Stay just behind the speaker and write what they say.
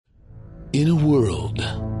In a world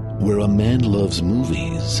where a man loves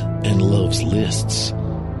movies and loves lists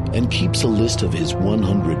and keeps a list of his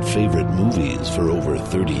 100 favorite movies for over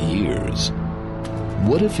 30 years,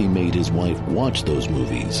 what if he made his wife watch those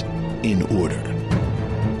movies in order?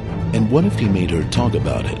 And what if he made her talk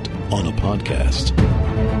about it on a podcast?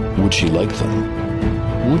 Would she like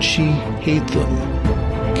them? Would she hate them?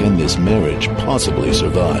 Can this marriage possibly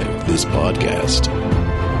survive this podcast?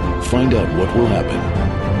 Find out what will happen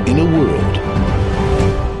in a world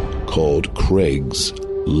called Craig's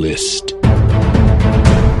List.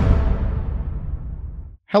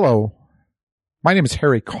 Hello, my name is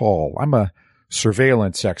Harry Call. I'm a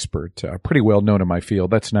surveillance expert, pretty well known in my field.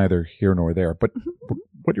 That's neither here nor there. But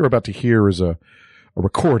what you're about to hear is a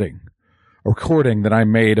recording that I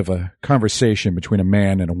made of a conversation between a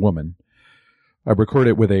man and a woman. I recorded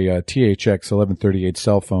it with a THX 1138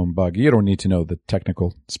 cell phone bug. You don't need to know the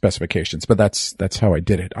technical specifications, but that's how I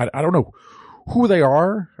did it. I don't know who they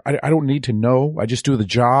are. I don't need to know. I just do the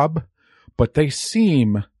job. But they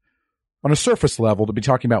seem, on a surface level, to be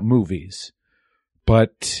talking about movies.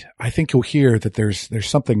 But I think you'll hear that there's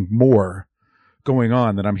something more going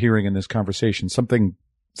on that I'm hearing in this conversation, something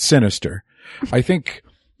sinister. I think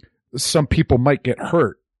some people might get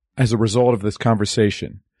hurt as a result of this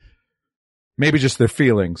conversation. Maybe just their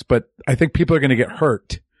feelings, but I think people are going to get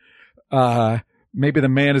hurt. Maybe the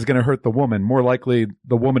man is going to hurt the woman. More likely,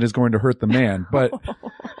 the woman is going to hurt the man. But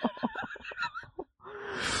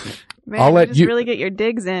man, I'll let you you really get your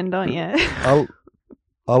digs in, don't you?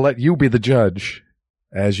 I'll let you be the judge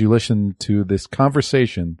as you listen to this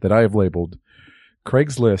conversation that I have labeled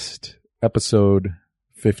Craig's List, episode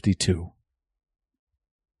 52.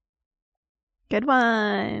 Good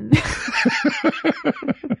one.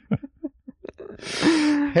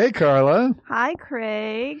 Hey, Carla. Hi,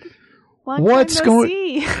 Craig. What's time no going?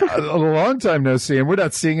 see. A long time no see, and we're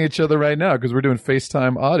not seeing each other right now because we're doing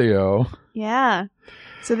FaceTime audio. Yeah.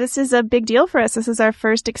 So this is a big deal for us. This is our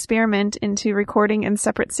first experiment into recording in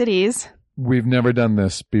separate cities. We've never done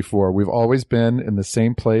this before. We've always been in the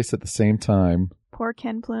same place at the same time. Poor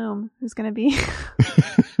Ken Plume, who's going to be,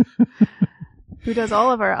 who does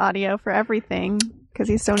all of our audio for everything because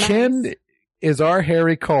he's so nice. Ken is our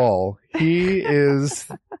Harry Call. He is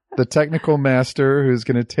the technical master who's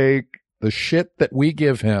going to take the shit that we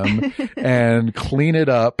give him and clean it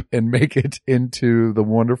up and make it into the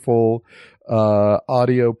wonderful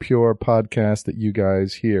audio pure podcast that you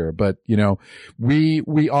guys hear. But, you know,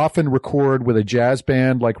 we often record with a jazz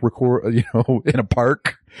band, like record, you know, in a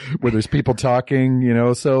park where there's people talking, you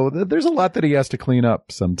know, so there's a lot that he has to clean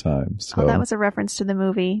up sometimes. So. Oh, that was a reference to the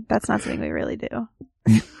movie. That's not something we really do.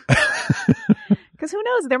 Because who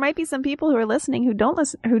knows? There might be some people who are listening who don't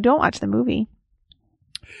watch the movie.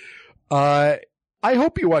 I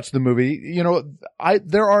hope you watch the movie. You know,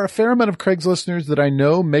 there are a fair amount of Craig's listeners that I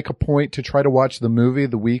know make a point to try to watch the movie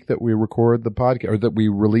the week that we record the podcast or that we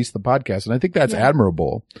release the podcast. And I think that's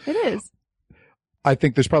admirable. It is. I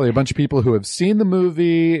think there's probably a bunch of people who have seen the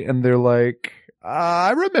movie and they're like,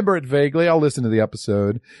 I remember it vaguely. I'll listen to the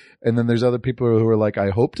episode. And then there's other people who are like, I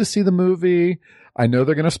hope to see the movie. I know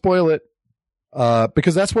they're going to spoil it.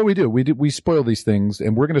 Because that's what we do. We spoil these things,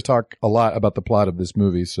 and we're going to talk a lot about the plot of this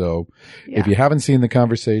movie. So if you haven't seen the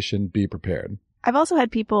conversation, be prepared. I've also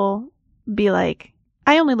had people be like,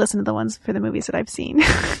 I only listen to the ones for the movies that I've seen.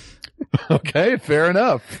 Okay, fair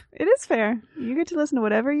enough. It is fair. You get to listen to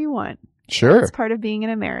whatever you want. Sure. It's part of being an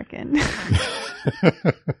American.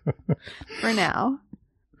 For now.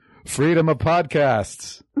 Freedom of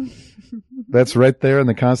podcasts. That's right there in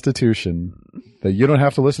the Constitution. That you don't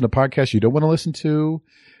have to listen to podcasts you don't want to listen to,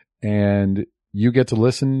 and you get to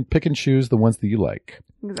listen, pick and choose the ones that you like.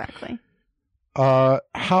 Exactly.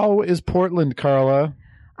 How is Portland, Carla?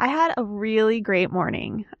 I had a really great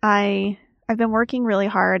morning. I've been working really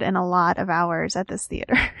hard and a lot of hours at this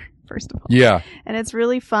theater, first of all. Yeah. And it's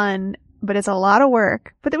really fun, but it's a lot of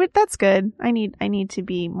work. But that's good. I need to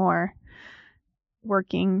be more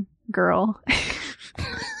working girl.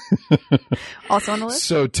 Also on the list.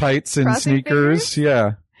 So tights and Crossing sneakers. fingers?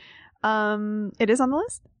 Yeah. It is on the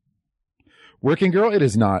list. Working girl. It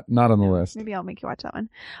is not on the list. Maybe I'll make you watch that one.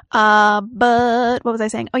 But what was I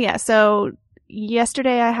saying? Oh yeah. So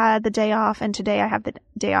yesterday I had the day off and today I have the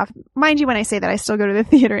day off. Mind you, when I say that, I still go to the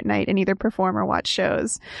theater at night and either perform or watch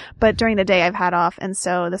shows. But during the day I've had off. And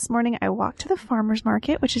so this morning I walked to the farmer's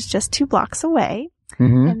market, which is just 2 blocks away.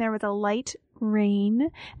 Mm-hmm. And there was a light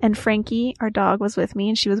rain, and Frankie, our dog, was with me,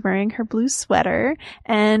 and she was wearing her blue sweater,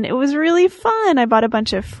 and it was really fun. I bought a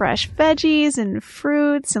bunch of fresh veggies and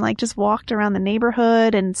fruits and just walked around the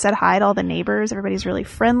neighborhood and said hi to all the neighbors. Everybody's really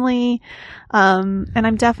friendly. And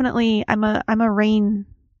I'm a rain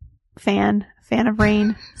fan of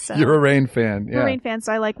rain. So You're a rain fan. I'm a rain fan,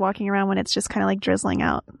 so I like walking around when it's just kind of like drizzling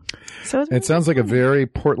out. So It sounds like a very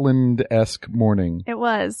Portland-esque morning. It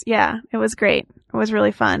was. Yeah, it was great. It was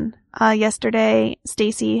really fun. Yesterday,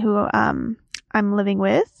 Stacy, who I'm living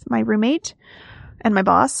with, my roommate and my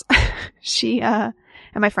boss, she and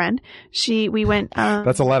my friend, we went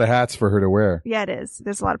That's a lot of hats for her to wear. Yeah, it is.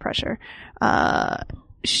 There's a lot of pressure.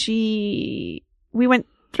 We went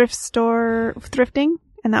thrifting,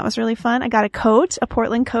 and that was really fun. I got a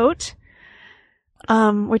Portland coat,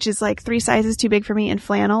 which is like 3 sizes too big for me in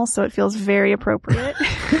flannel, so it feels very appropriate.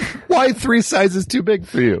 Why 3 sizes too big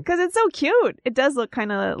for you? Because it's so cute. It does look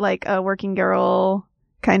kind of like a working girl,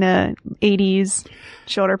 kind of 80s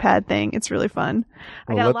shoulder pad thing. It's really fun.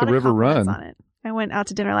 Well, I got let a lot the river of compliments run. on it. I went out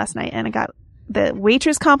to dinner last night, and the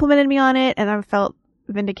waitress complimented me on it, and I felt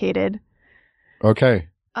vindicated. Okay.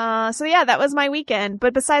 So yeah, that was my weekend.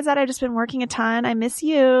 But besides that, I've just been working a ton. I miss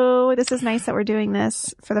you. This is nice that we're doing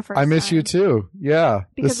this for the first time. I miss you too. Yeah.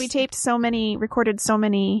 Because we recorded so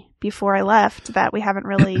many before I left that we haven't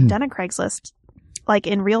really done a Craigslist like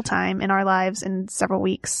in real time in our lives in several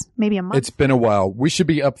weeks, maybe a month. It's been a while. We should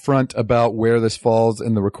be upfront about where this falls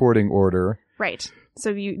in the recording order. Right. So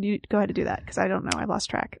you go ahead and do that because I don't know. I lost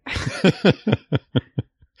track.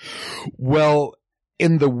 Well,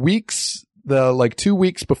 in the weeks, 2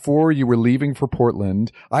 weeks before you were leaving for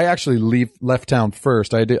Portland, I actually left town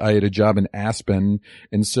first. I had a job in Aspen.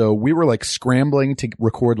 And so we were like scrambling to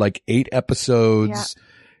record like 8 episodes.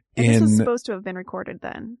 Yeah. And this was supposed to have been recorded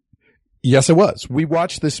then. Yes, it was. We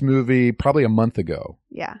watched this movie probably a month ago.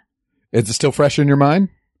 Yeah. Is it still fresh in your mind?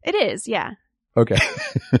 It is. Yeah. Okay.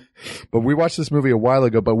 But we watched this movie a while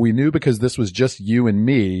ago, but we knew because this was just you and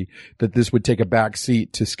me that this would take a back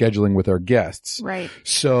seat to scheduling with our guests. Right.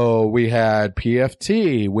 So we had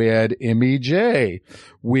PFT, we had MEJ,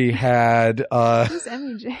 we had, Who's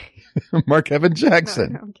MEJ? Mark Evan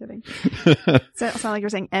Jackson. No, I'm kidding. It sounds like you're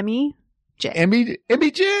saying Emmy J.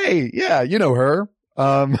 MEJ. Yeah, you know her.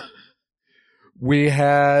 We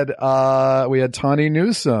had Tawny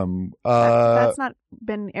Newsome. That's not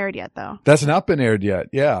been aired yet though. That's not been aired yet.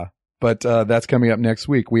 Yeah. But, that's coming up next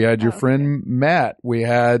week. We had your friend Matt. We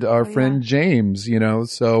had our friend James,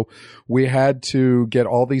 so we had to get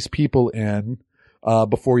all these people in,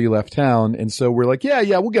 before you left town. And so we're like, yeah,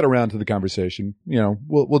 we'll get around to the conversation.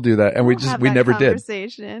 We'll do that. And we never did.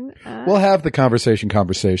 We'll have the conversation.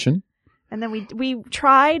 And then we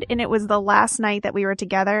tried, and it was the last night that we were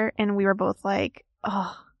together, and we were both like,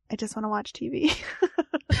 oh, I just want to watch TV.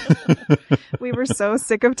 We were so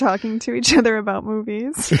sick of talking to each other about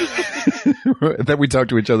movies. That we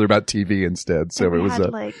talked to each other about TV instead. So it was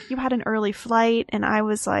you had an early flight, and I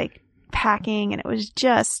was like packing, and it was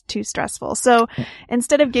just too stressful. So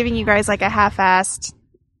instead of giving you guys like a half-assed,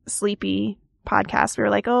 sleepy podcast, we were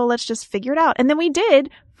like, oh, let's just figure it out. And then we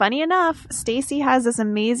did. Funny enough, Stacy has this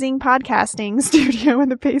amazing podcasting studio in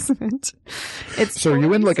the basement. So are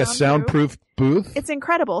you in like a soundproof booth? It's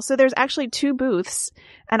incredible. So there's actually 2 booths,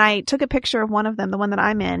 and I took a picture of one of them, the one that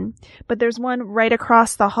I'm in, but there's one right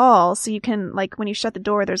across the hall. So you can, like, when you shut the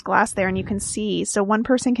door, there's glass there and you can see. So one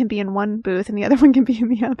person can be in one booth and the other one can be in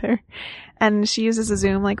the other. And she uses a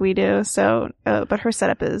Zoom like we do. So, but her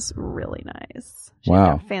setup is really nice. She's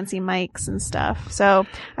got fancy mics and stuff. So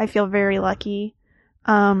I feel very lucky.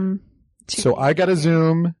 So I got a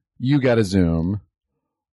Zoom, you got a Zoom.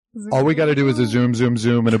 All we got to do is a zoom, zoom,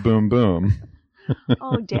 zoom, and a boom, boom.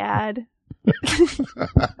 Oh, Dad.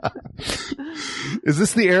 Is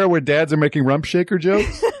this the era where dads are making rump shaker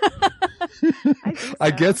jokes? I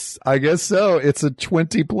guess so. It's a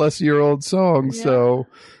 20-plus-year-old song. Yeah. So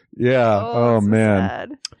yeah. Oh man.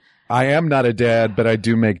 Sad. I am not a dad, but I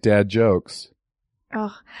do make dad jokes.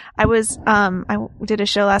 Oh, I did a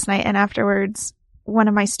show last night, and afterwards, one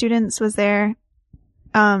of my students was there,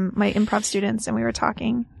 my improv students, and we were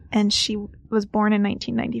talking, and she was born in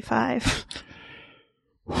 1995.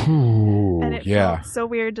 Ooh, and it felt so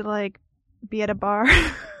weird to like be at a bar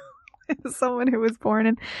with someone who was born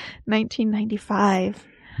in 1995.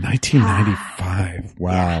 1995.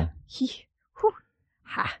 Wow.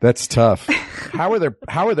 That's tough. How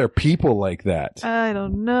are there people like that? I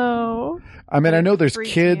don't know. I mean, I know there's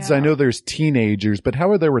kids, I know there's teenagers, but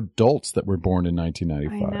how are there adults that were born in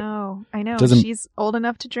 1995? I know. She's old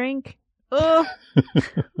enough to drink. Ugh.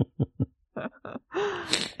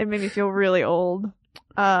 It made me feel really old.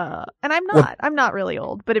 And I'm not. Well, I'm not really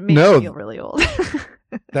old, but it made me feel really old.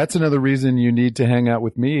 That's another reason you need to hang out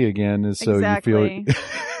with me again, is so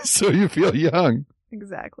you feel young.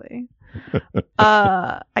 Exactly.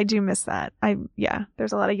 I do miss that.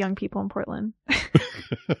 There's a lot of young people in Portland.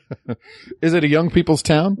 Is it a young people's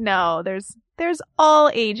town? No, there's There's all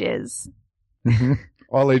ages.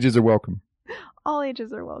 All ages are welcome. All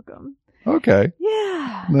ages are welcome. Okay.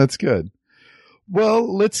 Yeah. That's good.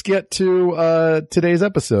 Well, let's get to today's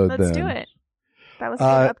episode then. Let's do it. That was a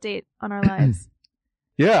good update on our lives.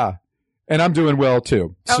 Yeah. And I'm doing well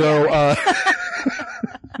too. Oh, so, yeah, right.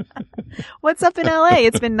 What's up in LA?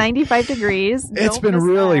 It's been 95 degrees. It's been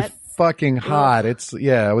really fucking hot.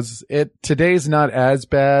 Today's not as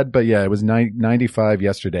bad, but yeah, it was 95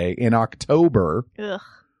 yesterday in October. Ugh.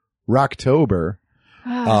 Rocktober.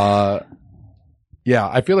 Yeah,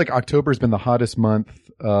 I feel like October's been the hottest month,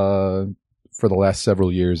 for the last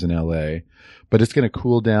several years in LA, but it's going to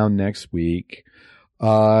cool down next week.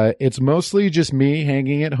 It's mostly just me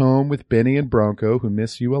hanging at home with Benny and Bronco, who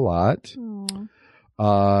miss you a lot.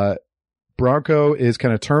 Bronco is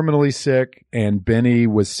kind of terminally sick, and Benny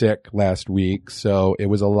was sick last week, so it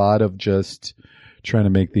was a lot of just trying to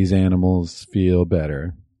make these animals feel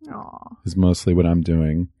better. Aww. Is mostly what I'm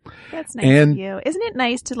doing. That's nice of you. Isn't it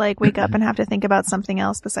nice to like wake up and have to think about something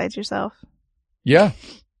else besides yourself? Yeah.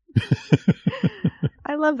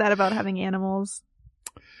 I love that about having animals.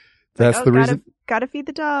 That's the reason. Gotta feed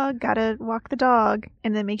the dog, gotta walk the dog,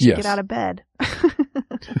 and then makes you get out of bed.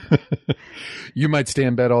 You might stay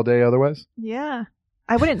in bed all day otherwise? Yeah.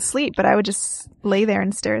 I wouldn't sleep, but I would just lay there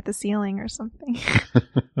and stare at the ceiling or something.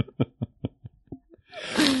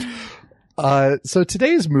 So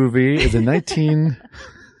today's movie is a 19...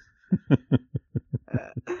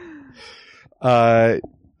 I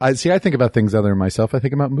think about things other than myself. I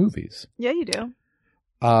think about movies. Yeah, you do.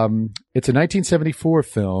 It's a 1974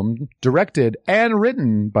 film directed and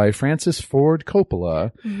written by Francis Ford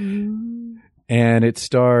Coppola. And it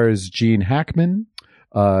stars Gene Hackman,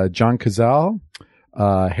 John Cazale,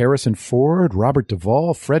 Harrison Ford, Robert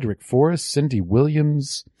Duvall, Frederick Forrest, Cindy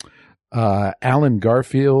Williams, Alan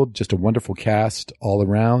Garfield, just a wonderful cast all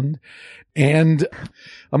around. And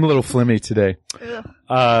I'm a little flimmy today.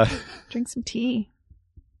 Drink some tea.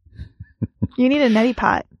 You need a neti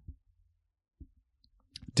pot.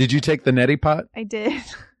 Did you take the neti pot? I did.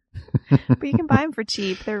 But you can buy them for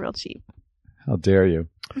cheap. They're real cheap. How dare you?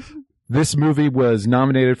 This movie was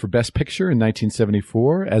nominated for Best Picture in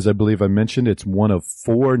 1974. As I believe I mentioned, it's one of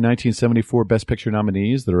 4 1974 Best Picture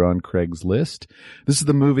nominees that are on Craig's list. This is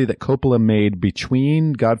the movie that Coppola made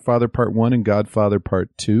between Godfather Part 1 and Godfather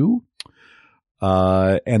Part 2.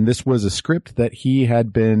 And this was a script that he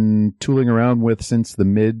had been tooling around with since the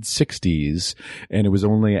mid-60s. And it was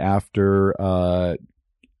only after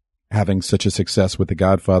having such a success with The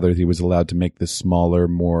Godfather that he was allowed to make this smaller,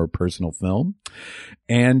 more personal film.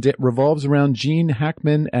 And it revolves around Gene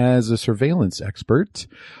Hackman as a surveillance expert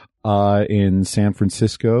in San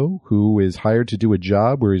Francisco, who is hired to do a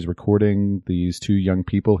job where he's recording these 2 young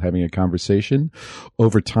people having a conversation.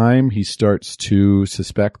 Over time, he starts to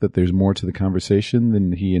suspect that there's more to the conversation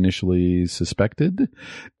than he initially suspected.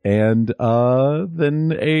 And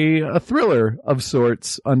then a thriller of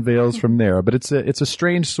sorts unveils from there. But it's a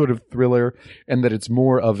strange sort of thriller, and that it's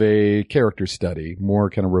more of a character study,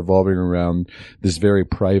 more kind of revolving around this very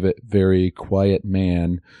private, very quiet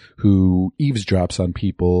man who eavesdrops on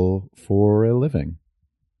people for a living.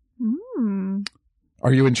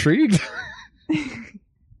 Are you intrigued? I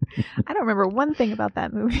don't remember one thing about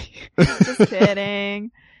that movie. Just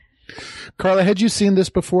kidding. Carla, had you seen this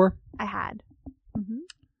before? I had.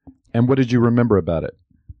 And what did you remember about it?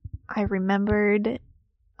 I remembered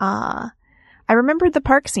the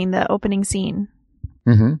park scene, the opening scene.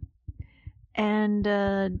 And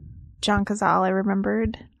John Cazale, I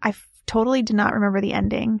remembered. I totally did not remember the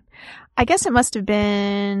ending. I guess it must have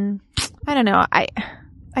been, I don't know. I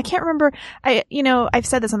can't remember. I've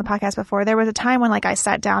said this on the podcast before. There was a time when like I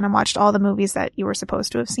sat down and watched all the movies that you were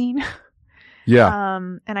supposed to have seen. Yeah.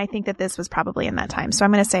 And I think that this was probably in that time. So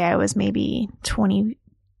I'm going to say I was maybe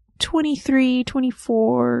 23,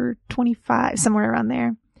 24, 25, somewhere around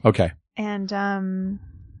there. Okay. And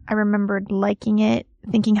I remembered liking it,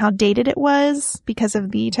 thinking how dated it was because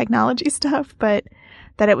of the technology stuff, but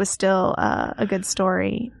that it was still a good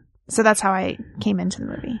story. So that's how I came into the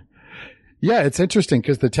movie. Yeah, it's interesting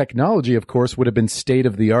because the technology, of course, would have been state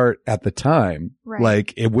of the art at the time. Right.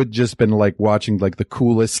 Like it would just been like watching like the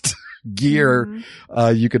coolest gear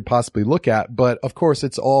you could possibly look at. But of course,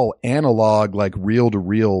 it's all analog, like reel to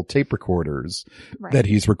reel tape recorders that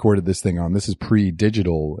he's recorded this thing on. This is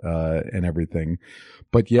pre-digital and everything.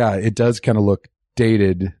 But yeah, it does kind of look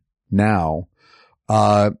dated now.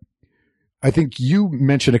 I think you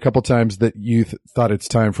mentioned a couple times that you thought it's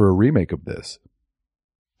time for a remake of this.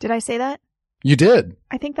 Did I say that? You did.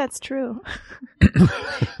 I think that's true.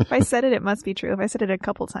 If I said it, it must be true. If I said it a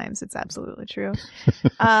couple times, it's absolutely true.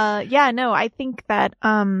 I think that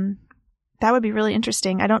that would be really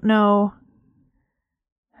interesting. I don't know,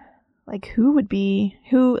 like, who,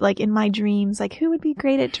 like, in my dreams, like, who would be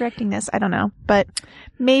great at directing this? I don't know. But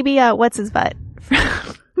maybe, what's his butt?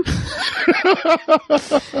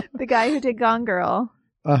 The guy who did Gone Girl.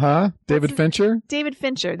 David Fincher? David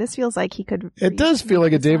Fincher. This feels like he could. It does feel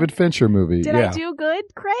like a David Fincher movie. Did I do good,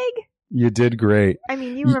 Craig? You did great. I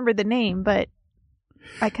mean, you remembered the name, but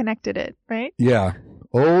I connected it, right? Yeah.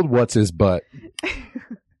 Old what's his butt.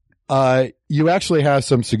 You actually have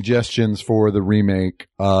some suggestions for the remake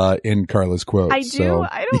in Carla's quote. I do. So,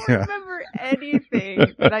 I don't remember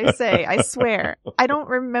anything that I say. I swear. I don't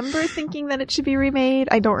remember thinking that it should be remade.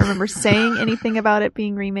 I don't remember saying anything about it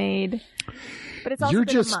being remade. But it's also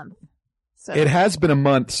been a month. So. It has been a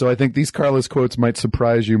month, so I think these Carla's quotes might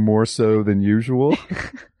surprise you more so than usual.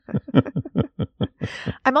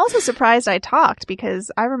 I'm also surprised I talked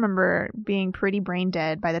because I remember being pretty brain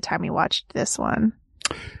dead by the time we watched this one.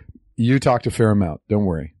 You talked a fair amount. Don't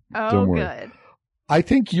worry. Oh, Don't worry. Good. I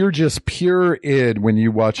think you're just pure id when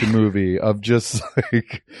you watch a movie of just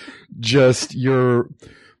you're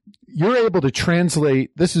able to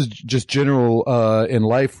translate. This is just general in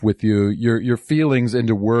life with you. Your feelings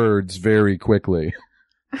into words very quickly.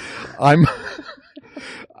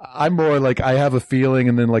 I'm more like I have a feeling,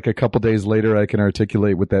 and then like a couple days later, I can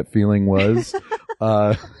articulate what that feeling was.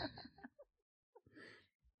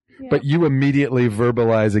 But you immediately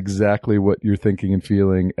verbalize exactly what you're thinking and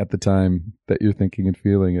feeling at the time that you're thinking and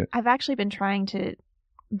feeling it. I've actually been trying to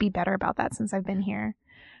be better about that since I've been here,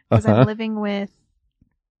 because I'm living with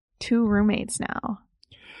 2 roommates now.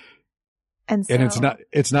 And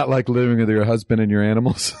it's not like living with your husband and your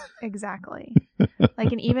animals. Exactly.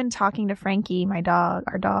 Like, and even talking to Frankie,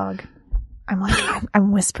 our dog, I'm like,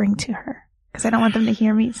 I'm whispering to her because I don't want them to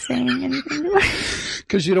hear me saying anything to her.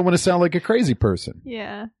 Because you don't want to sound like a crazy person.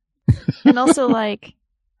 Yeah. And also, like,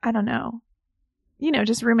 I don't know,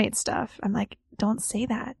 just roommate stuff. I'm like, don't say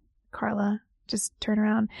that, Carla. Just turn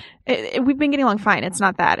around. We've been getting along fine. It's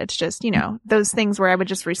not that. It's just, those things where I would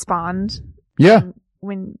just respond. Yeah.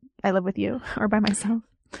 When I live with you or by myself.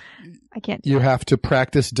 I can't. You have to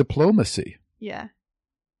practice diplomacy. Yeah.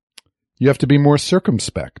 You have to be more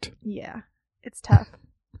circumspect. Yeah. It's tough.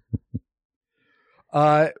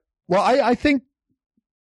 Well, I think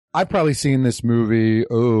I've probably seen this movie,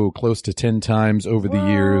 close to 10 times over the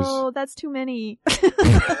years. Oh, that's too many.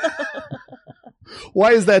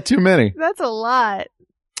 Why is that too many? That's a lot.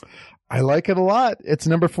 I like it a lot. It's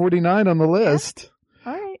number 49 on the list.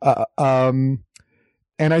 Yeah. All right.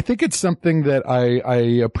 And I think it's something that I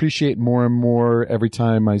appreciate more and more every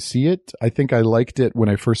time I see it. I think I liked it when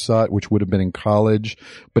I first saw it, which would have been in college,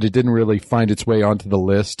 but it didn't really find its way onto the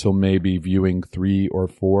list till maybe viewing 3 or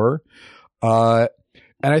 4.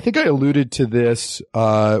 And I think I alluded to this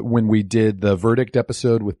when we did the Verdict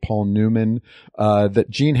episode with Paul Newman, that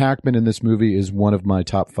Gene Hackman in this movie is one of my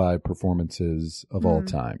top 5 performances of all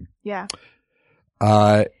time. Yeah.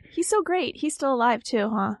 He's so great. He's still alive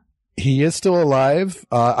too, huh? He is still alive.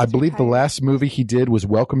 I believe the last movie he did was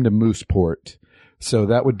Welcome to Mooseport. So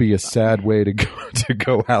that would be a sad way to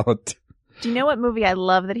go out. Do you know what movie I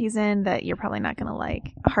love that he's in that you're probably not going to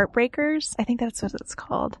like? Heartbreakers? I think that's what it's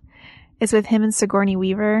called. It's with him and Sigourney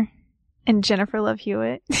Weaver and Jennifer Love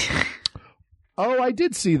Hewitt. Oh, I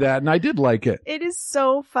did see that, and I did like it. It is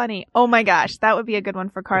so funny. Oh my gosh, that would be a good one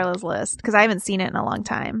for Carla's list, because I haven't seen it in a long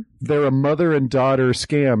time. They're a mother and daughter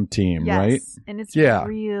scam team, right? Yes, and it's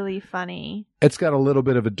really funny. It's got a little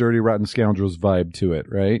bit of a Dirty Rotten Scoundrels vibe to it,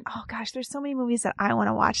 right? Oh gosh, there's so many movies that I want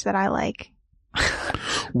to watch that I like.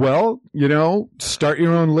 Well, start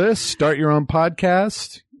your own list, start your own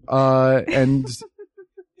podcast, and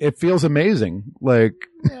it feels amazing. Like...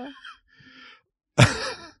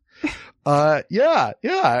 Yeah.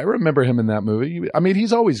 I remember him in that movie. I mean,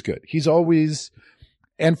 he's always good. He's always,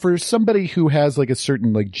 and for somebody who has like a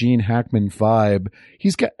certain like Gene Hackman vibe,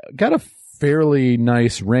 he's got a fairly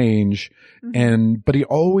nice range, but he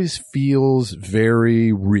always feels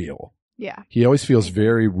very real. Yeah. He always feels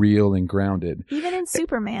very real and grounded. Even in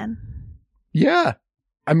Superman. Yeah.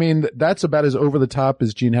 I mean, that's about as over the top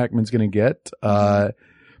as Gene Hackman's going to get.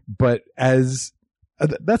 But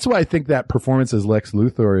that's why I think that performance as Lex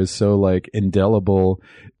Luthor is so like indelible,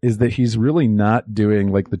 is that he's really not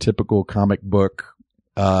doing like the typical comic book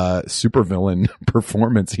supervillain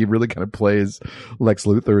performance. He really kind of plays Lex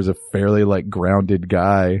Luthor as a fairly like grounded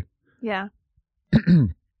guy. Yeah.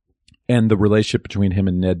 And the relationship between him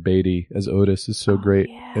and Ned Beatty as Otis is so great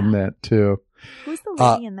in that too. Who's the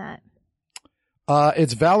lady in that?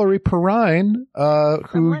 It's Valerie Perrine,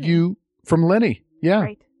 from Lenny. Yeah.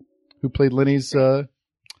 Right. Who played Lenny's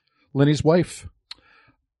wife.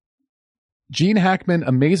 Gene Hackman,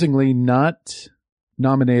 amazingly, not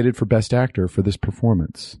nominated for Best Actor for this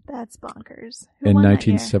performance. That's bonkers. Who in won that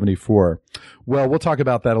year? 1974. Well, we'll talk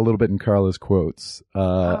about that a little bit in Carla's quotes.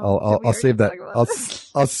 I'll save that.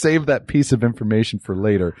 I'll save that piece of information for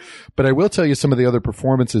later. But I will tell you some of the other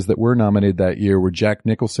performances that were nominated that year were Jack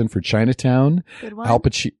Nicholson for Chinatown, Good one.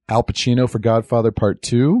 Al Pacino for Godfather Part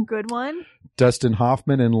 2, Good one. Dustin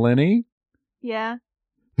Hoffman and Lenny. Yeah.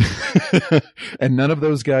 And none of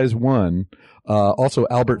those guys won. Also,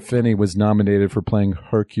 Albert Finney was nominated for playing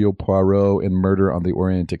Hercule Poirot in Murder on the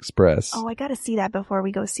Orient Express. Oh, I got to see that before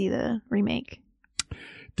we go see the remake.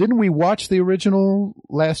 Didn't we watch the original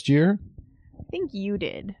last year? I think you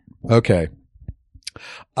did. Okay.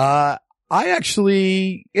 It's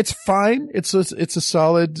fine. It's a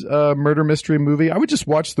solid murder mystery movie. I would just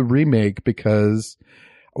watch the remake because,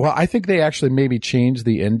 well, I think they actually maybe changed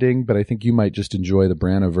the ending, but I think you might just enjoy the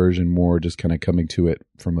Branagh version more, just kind of coming to it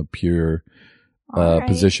from a pure All right.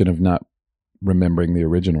 position of not remembering the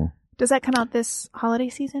original. Does that come out this holiday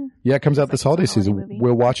season? Yeah, it comes out It's this like holiday a holiday season. movie.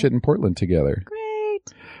 We'll watch it in Portland together.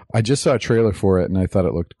 Great. I just saw a trailer for it and I thought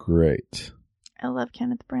it looked great. I love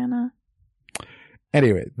Kenneth Branagh.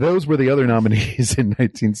 Anyway, those were the other nominees in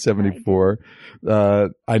 1974.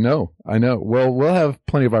 I know. Well, we'll have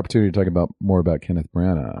plenty of opportunity to talk more about Kenneth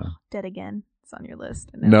Branagh. Dead Again. It's on your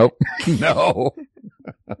list. Nope. No.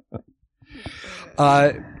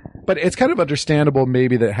 But it's kind of understandable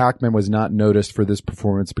maybe that Hackman was not noticed for this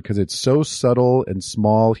performance because it's so subtle and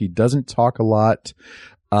small. He doesn't talk a lot.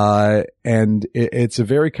 And it's a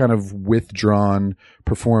very kind of withdrawn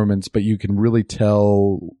performance, but you can really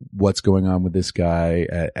tell what's going on with this guy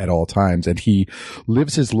at all times. And he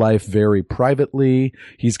lives his life very privately.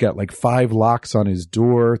 He's got like 5 locks on his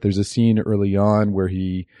door. There's a scene early on where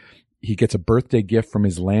he gets a birthday gift from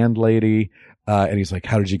his landlady. And he's like,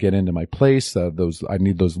 how did you get into my place? I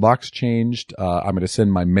need those locks changed. I'm going to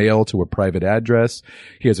send my mail to a private address.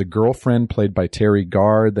 He has a girlfriend played by Terry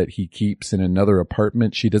Garr that he keeps in another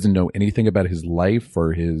apartment. She doesn't know anything about his life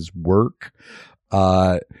or his work.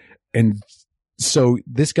 And so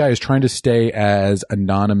this guy is trying to stay as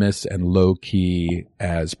anonymous and low key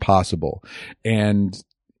as possible. And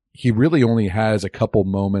he really only has a couple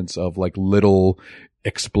moments of like little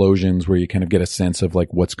explosions where you kind of get a sense of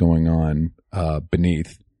like what's going on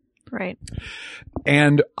beneath. Right.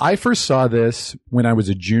 And I first saw this when I was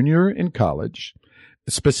a junior in college,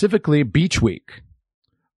 specifically Beach Week.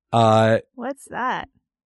 What's that?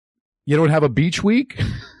 You don't have a Beach Week?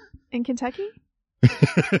 In Kentucky?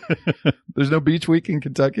 There's no Beach Week in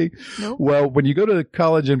Kentucky? Nope. Well, when you go to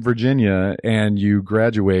college in Virginia and you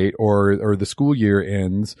graduate or the school year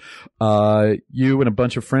ends, you and a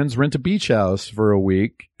bunch of friends rent a beach house for a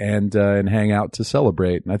week and hang out to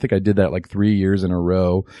celebrate. And I think I did that like 3 years in a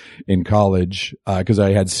row in college, cause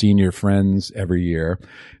I had senior friends every year.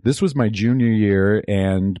 This was my junior year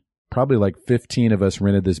and probably like 15 of us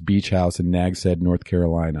rented this beach house in Nags Head, North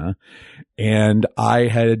Carolina. And I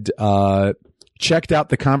had, checked out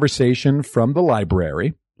the conversation from the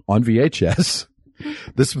library on VHS.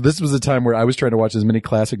 This was a time where I was trying to watch as many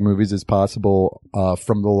classic movies as possible,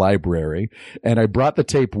 from the library. And I brought the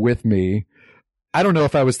tape with me. I don't know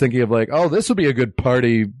if I was thinking of like, oh, this will be a good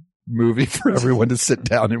party movie for everyone to sit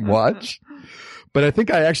down and watch. But I think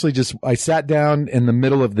I sat down in the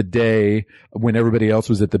middle of the day when everybody else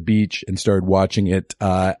was at the beach and started watching it,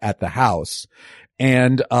 at the house.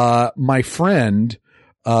 And, my friend,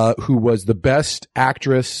 who was the best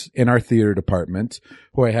actress in our theater department,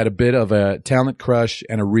 who I had a bit of a talent crush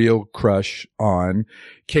and a real crush on,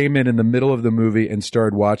 came in the middle of the movie and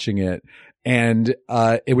started watching it. And,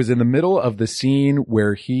 it was in the middle of the scene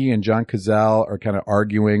where he and John Cazale are kind of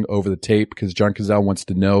arguing over the tape because John Cazale wants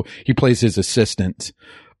to know, he plays his assistant.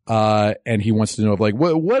 And he wants to know like,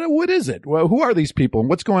 what is it? Well, who are these people and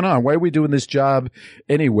what's going on? Why are we doing this job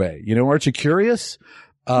anyway? You know, aren't you curious?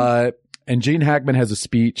 And Gene Hackman has a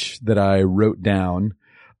speech that I wrote down,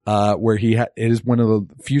 where it is one of the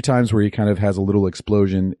few times where he kind of has a little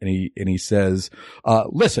explosion and he says,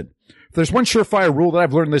 listen, if there's one surefire rule that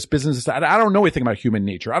I've learned in this business, I don't know anything about human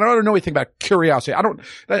nature. I don't know anything about curiosity.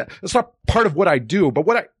 It's not part of what I do, but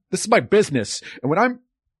this is my business.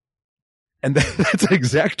 And that's an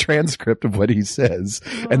exact transcript of what he says.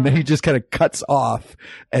 And then he just kind of cuts off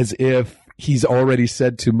as if he's already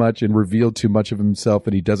said too much and revealed too much of himself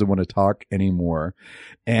and he doesn't want to talk anymore.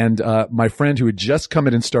 And, my friend who had just come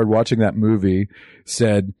in and started watching that movie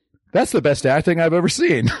said, that's the best acting I've ever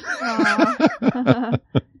seen.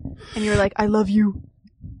 And you were like, I love you.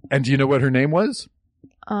 And do you know what her name was?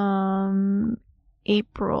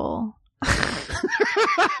 April.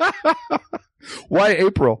 Why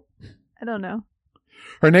April? I don't know.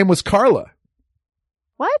 Her name was Carla.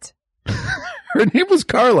 What? Her name was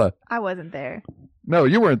Carla. I wasn't there. No,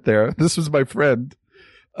 you weren't there. This was my friend,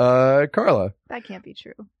 Carla. That can't be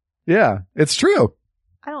true. Yeah, it's true.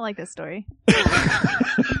 I don't like this story.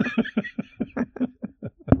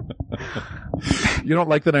 You don't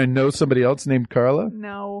like that I know somebody else named Carla?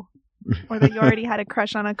 No. Or that you already had a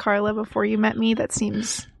crush on a Carla before you met me? That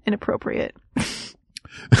seems inappropriate.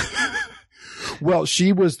 Well,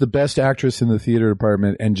 she was the best actress in the theater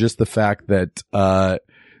department, and just the fact that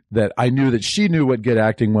that I knew that she knew what good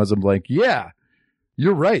acting was, I'm like, yeah,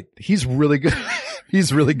 you're right. He's really good.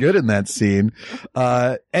 He's really good in that scene.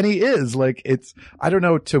 And he is like, I don't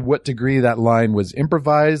know to what degree that line was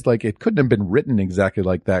improvised. Like it couldn't have been written exactly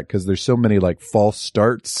like that because there's so many like false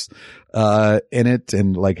starts, in it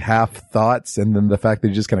and like half thoughts. And then the fact that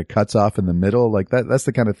he just kind of cuts off in the middle, like that's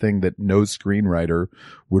the kind of thing that no screenwriter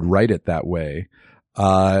would write it that way.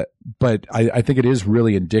 But I think it is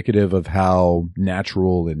really indicative of how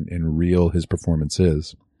natural and real his performance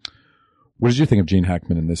is. What did you think of Gene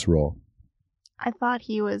Hackman in this role? I thought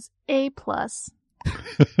he was A+. I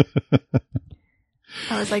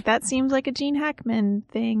was like, that seems like a Gene Hackman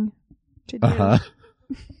thing to do. Uh-huh.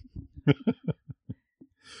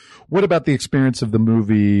 What about the experience of the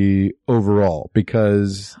movie overall?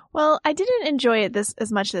 Because... Well, I didn't enjoy it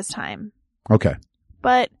as much this time. Okay.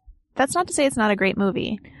 But that's not to say it's not a great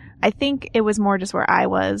movie. I think it was more just where I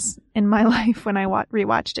was in my life when I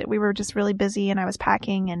rewatched it. We were just really busy and I was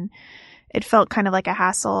packing and it felt kind of like a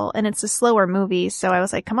hassle, and it's a slower movie. So I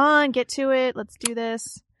was like, come on, get to it. Let's do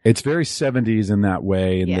this. It's very 70s in that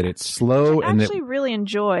way, and that it's slow. Which I actually really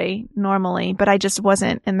enjoy normally, but I just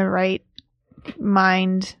wasn't in the right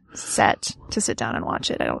mind set to sit down and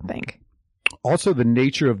watch it, I don't think. Also, the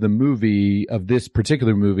nature of the movie, of this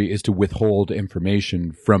particular movie, is to withhold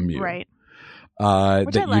information from you. Right.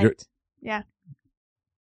 Which I liked. Yeah.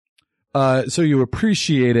 So you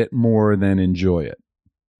appreciate it more than enjoy it.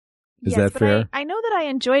 Is that fair? I know that I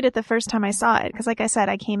enjoyed it the first time I saw it because, like I said,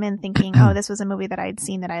 I came in thinking, oh, this was a movie that I'd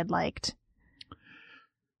seen that I'd liked.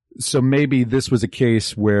 So maybe this was a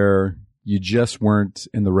case where you just weren't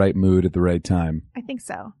in the right mood at the right time. I think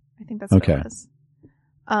so. I think that's what it was.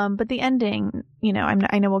 But the ending,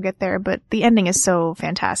 I know we'll get there, but the ending is so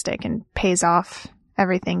fantastic and pays off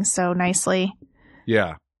everything so nicely.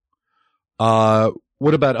 Yeah. What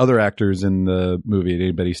about other actors in the movie? Did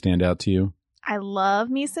anybody stand out to you? I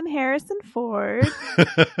love me some Harrison Ford.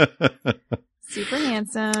 Super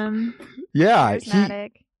handsome. Yeah.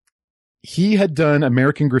 Charismatic. He had done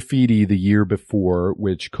American Graffiti the year before,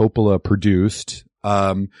 which Coppola produced.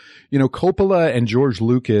 Coppola and George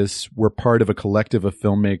Lucas were part of a collective of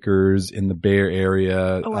filmmakers in the Bay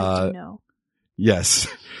Area. Oh, I do know. Yes.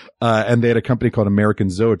 And they had a company called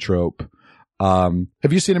American Zoetrope.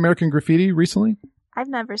 Have you seen American Graffiti recently? I've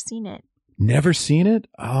never seen it. Never seen it?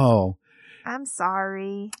 Oh. I'm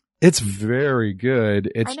sorry. It's very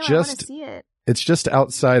good. I want to see it. It's just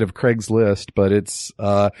outside of Craigslist, but it's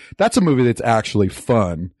that's a movie that's actually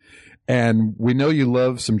fun. And we know you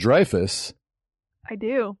love some Dreyfuss. I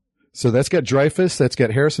do. So that's got Dreyfuss, that's got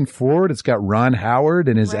Harrison Ford, it's got Ron Howard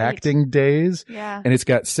in his acting days. Yeah. And it's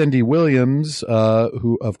got Cindy Williams,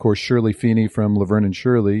 who, of course, Shirley Feeney from Laverne and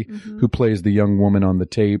Shirley, who plays the young woman on the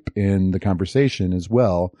tape in The Conversation as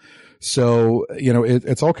well. So,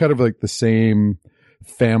 it's all kind of like the same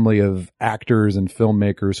family of actors and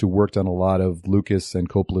filmmakers who worked on a lot of Lucas and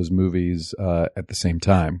Coppola's movies, at the same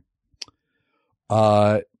time.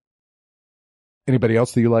 Anybody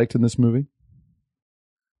else that you liked in this movie?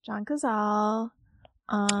 John Cazale,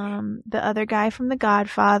 the other guy from The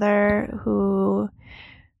Godfather, who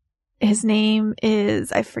his name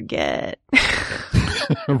is, I forget.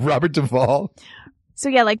 Robert Duvall. So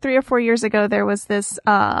yeah, like 3 or 4 years ago, there was this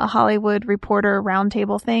Hollywood Reporter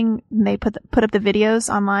roundtable thing. And they put up the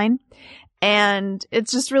videos online, and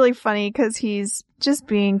it's just really funny because he's just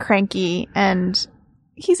being cranky, and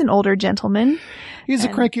he's an older gentleman. He's a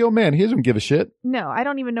cranky old man. He doesn't give a shit. No, I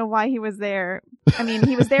don't even know why he was there. I mean,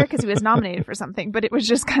 he was there because he was nominated for something, but it was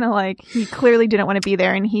just kind of like he clearly didn't want to be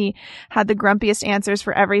there, and he had the grumpiest answers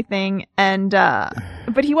for everything. And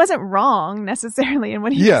but he wasn't wrong necessarily in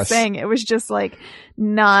what he was saying. It was just like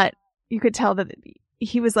you could tell that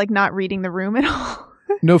he was like not reading the room at all.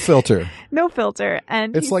 No filter. No filter.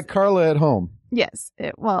 And it's like Carla at home. Yes.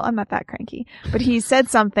 Well, I'm not that cranky, but he said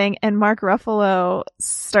something, and Mark Ruffalo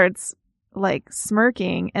starts like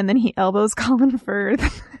smirking, and then he elbows Colin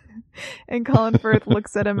Firth, and Colin Firth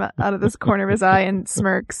looks at him out of this corner of his eye and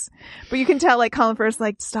smirks. But you can tell like Colin Firth's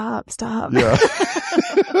like, stop. Yeah.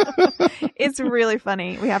 It's really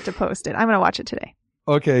funny. We have to post it. I'm going to watch it today.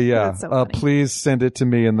 Okay, yeah. That's so funny. Please send it to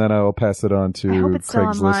me, and then I will pass it on to I hope it's still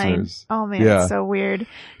Craig's online. listeners. Oh man, Yeah. it's so weird.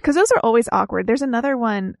 Because those are always awkward. There's another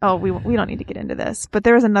one. Oh, we don't need to get into this, but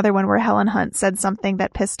there was another one where Helen Hunt said something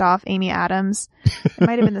that pissed off Amy Adams. It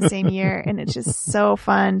might have been the same year, and it's just so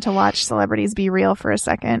fun to watch celebrities be real for a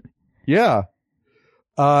second. Yeah.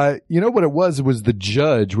 You know what it was? It was The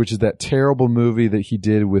Judge, which is that terrible movie that he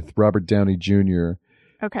did with Robert Downey Jr.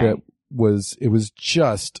 Okay. It was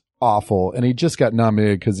just awful. And he just got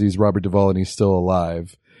nominated because he's Robert Duvall and he's still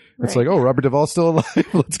alive. It's Right. like, oh, Robert Duvall's still alive.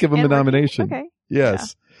 Let's give him And a nomination. Okay.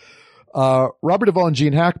 Yes. Robert Duvall and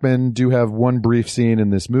Gene Hackman do have one brief scene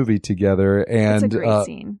in this movie together. It's And a great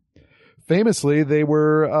scene. famously, they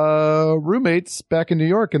were roommates back in New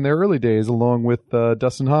York in their early days, along with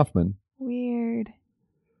Dustin Hoffman. Weird.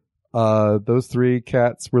 Those three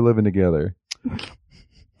cats were living together.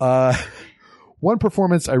 One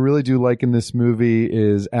performance I really do like in this movie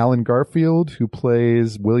is Alan Garfield, who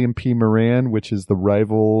plays William P. Moran, which is the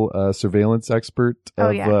rival surveillance expert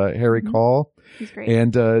of Harry Call. He's great.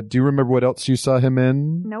 And do you remember what else you saw him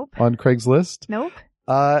in? Nope. On Craig's list? Nope.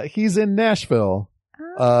 He's in Nashville,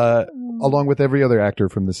 along with every other actor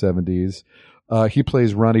from the 70s. He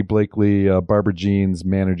plays Ronnie Blakely, Barbara Jean's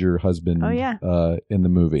manager husband. Oh, yeah. In the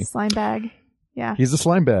movie. Slime bag. Yeah. He's a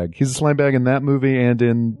slime bag. He's a slime bag in that movie and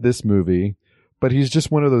in this movie. But he's just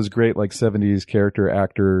one of those great, like, 70s character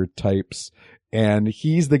actor types. And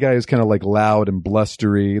he's the guy who's kind of like loud and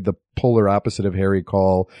blustery, the polar opposite of Harry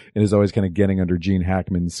Call, and is always kind of getting under Gene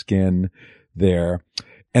Hackman's skin there.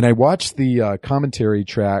 And I watched the commentary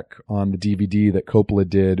track on the DVD that Coppola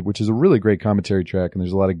did, which is a really great commentary track, and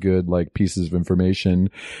there's a lot of good, like, pieces of information.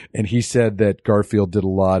 And he said that Garfield did a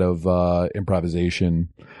lot of improvisation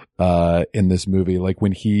in this movie. Like,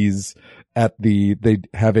 when he's they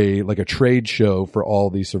have a trade show for all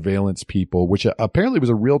these surveillance people, which apparently was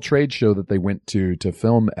a real trade show that they went to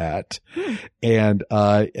film at. And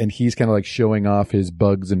he's kind of like showing off his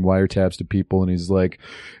bugs and wiretaps to people. And he's like,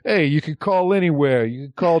 hey, you could call anywhere. You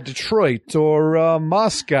could call Detroit or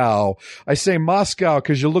Moscow. I say Moscow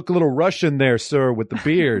because you look a little Russian there, sir, with the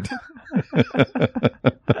beard.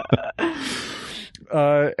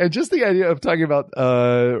 And just the idea of talking about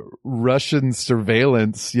Russian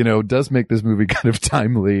surveillance, does make this movie kind of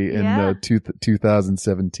timely in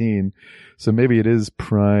 2017. So maybe it is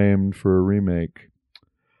primed for a remake.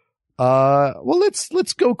 Well,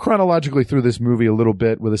 let's go chronologically through this movie a little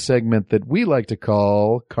bit with a segment that we like to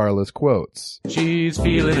call Carla's Quotes. She's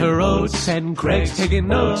feeling her oats and Craig's taking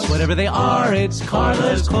notes. Whatever they are, it's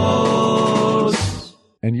Carla's Quotes.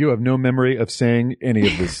 And you have no memory of saying any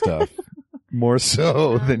of this stuff. More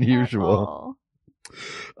so than usual.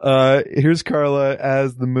 Here's Carla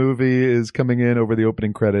as the movie is coming in over the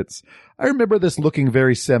opening credits. I remember this looking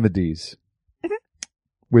very 70s,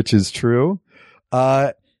 which is true.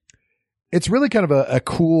 It's really kind of a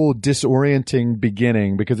cool, disorienting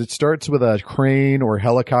beginning because it starts with a crane or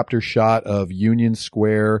helicopter shot of Union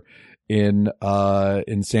Square in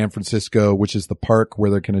San Francisco, which is the park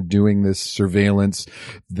where they're kind of doing this surveillance.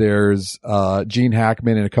 There's Gene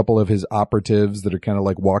Hackman and a couple of his operatives that are kind of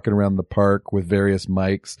like walking around the park with various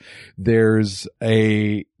mics.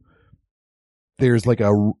 It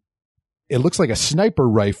looks like a sniper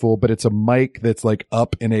rifle, but it's a mic that's like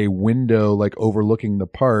up in a window, like overlooking the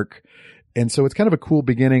park. And so it's kind of a cool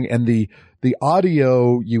beginning. And the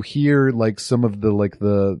audio, you hear like some of the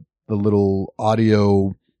little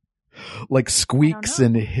audio like squeaks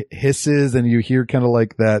and hisses, and you hear kind of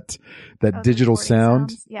like that digital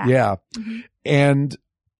sound. Yeah. Mm-hmm. And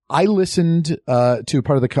I listened to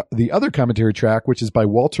part of the other commentary track, which is by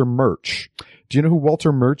Walter Murch. Do you know who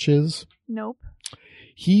Walter Murch is? Nope.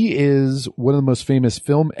 He is one of the most famous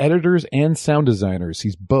film editors and sound designers.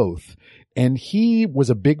 He's both. And he was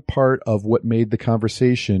a big part of what made The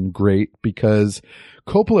Conversation great because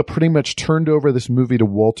Coppola pretty much turned over this movie to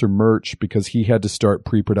Walter Murch because he had to start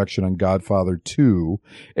pre-production on Godfather 2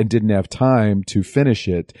 and didn't have time to finish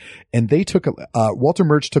it. And they took, Walter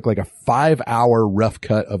Murch took like a 5-hour rough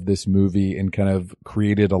cut of this movie and kind of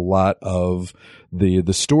created a lot of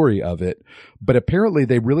the story of it. But apparently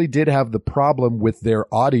they really did have the problem with their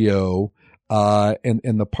audio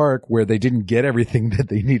in the park where they didn't get everything that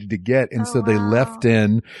they needed to get. And so they left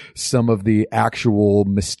in some of the actual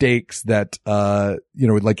mistakes that,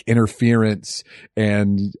 like interference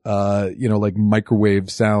and, like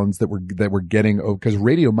microwave sounds that were getting, because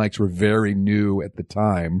radio mics were very new at the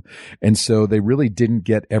time. And so they really didn't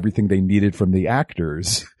get everything they needed from the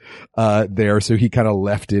actors, there. So he kind of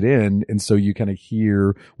left it in. And so you kind of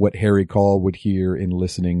hear what Harry Call would hear in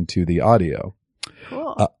listening to the audio.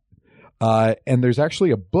 Cool. And there's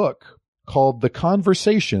actually a book called The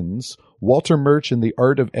Conversations, Walter Murch and the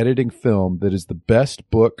Art of Editing Film. That is the best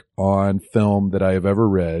book on film that I have ever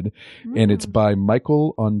read. And it's by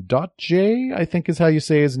Michael Ondaatje, I think is how you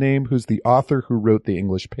say his name, who's the author who wrote The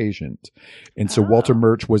English Patient. And so Walter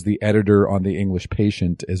Murch was the editor on The English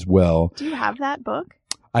Patient as well. Do you have that book?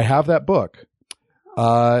 I have that book.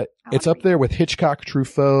 It's up there with Hitchcock,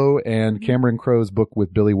 Truffaut, and Cameron Crowe's book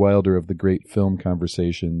with Billy Wilder of the Great Film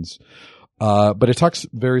Conversations. But it talks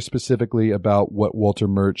very specifically about what Walter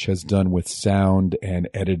Murch has done with sound and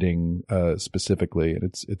editing, specifically. And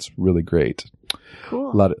it's really great.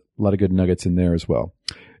 Cool. A lot of good nuggets in there as well.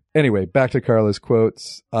 Anyway, back to Carla's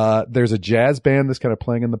quotes. There's a jazz band that's kind of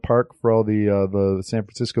playing in the park for all the San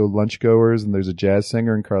Francisco lunchgoers, and there's a jazz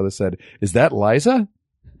singer, and Carla said, "Is that Liza?"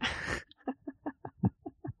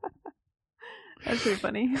 That's pretty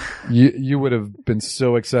funny. You would have been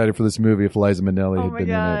so excited for this movie if Liza Minnelli had been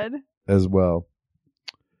in it as well.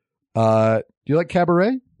 Do you like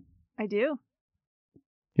Cabaret? I do.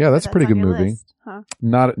 Yeah, that's a pretty good movie. List, huh?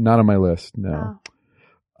 Not on my list, no.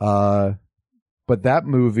 Oh. But that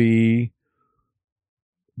movie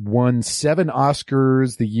won 7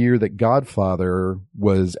 Oscars the year that Godfather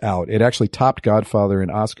was out. It actually topped Godfather in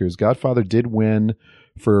Oscars. Godfather did win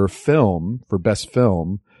for best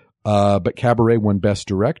film, but Cabaret won best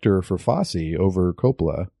director for Fosse over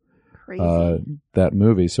Coppola. Crazy. That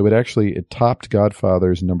movie. So it topped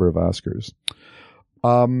Godfather's number of Oscars.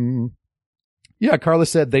 Yeah, Carla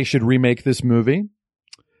said they should remake this movie.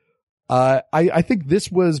 I think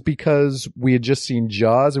this was because we had just seen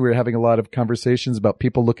Jaws and we were having a lot of conversations about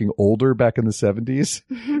people looking older back in the 70s.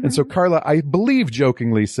 And so Carla, I believe,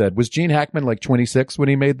 jokingly said, was Gene Hackman like 26 when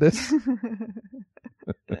he made this?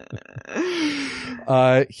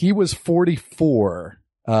 He was 44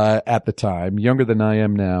 at the time, younger than I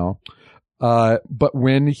am now. But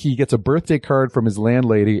when he gets a birthday card from his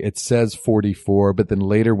landlady, it says 44. But then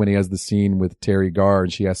later when he has the scene with Terry Garr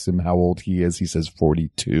and she asks him how old he is, he says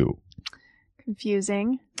 42.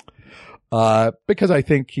 Confusing. Because I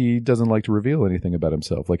think he doesn't like to reveal anything about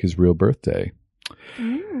himself, like his real birthday.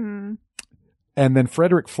 And then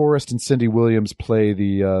Frederick Forrest and Cindy Williams play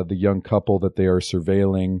the young couple that they are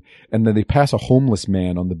surveilling. And then they pass a homeless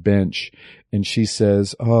man on the bench. And she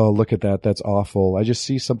says, "Oh, look at that. That's awful. I just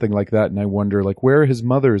see something like that. And I wonder, like, where are his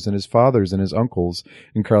mothers and his fathers and his uncles?"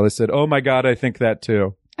 And Carla said, "Oh my God, I think that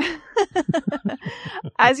too."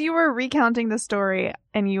 As you were recounting the story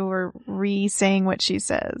and you were re-saying what she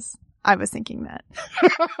says, I was thinking that.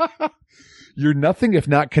 You're nothing if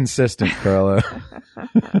not consistent, Carla.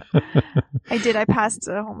 I did. I passed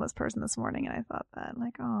a homeless person this morning and I thought that,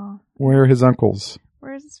 like, oh. Where are his uncles?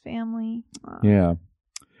 Where's his family? Oh. Yeah.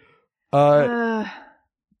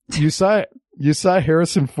 You saw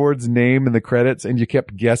Harrison Ford's name in the credits and you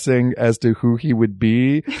kept guessing as to who he would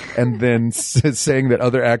be and then saying that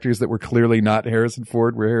other actors that were clearly not Harrison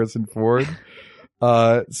Ford were Harrison Ford.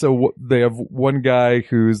 So they have one guy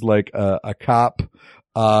who's like a cop,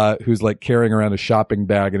 who's like carrying around a shopping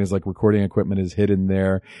bag and his like recording equipment is hidden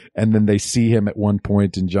there. And then they see him at one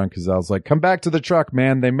point and John Cazale's like, "Come back to the truck,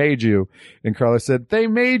 man. They made you." And Carla said, "They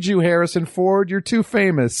made you, Harrison Ford. You're too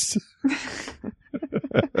famous."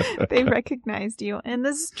 They recognized you in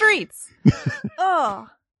the streets. Oh,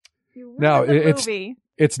 you now the movie.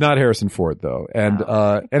 It's not Harrison Ford though. And,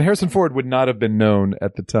 and Harrison Ford would not have been known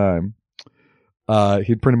at the time.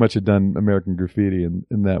 He'd pretty much had done American Graffiti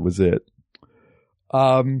and that was it.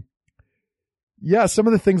 Yeah, some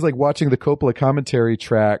of the things like watching the Coppola commentary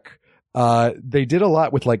track, they did a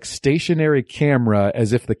lot with like stationary camera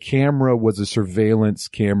as if the camera was a surveillance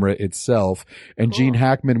camera itself. And cool. Gene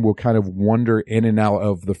Hackman will kind of wander in and out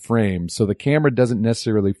of the frame. So the camera doesn't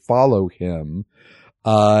necessarily follow him.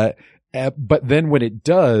 But then when it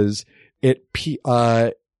does, it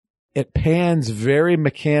pans very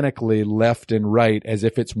mechanically left and right as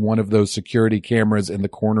if it's one of those security cameras in the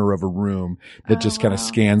corner of a room that just kind of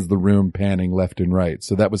scans the room panning left and right.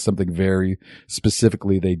 So that was something very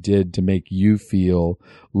specifically they did to make you feel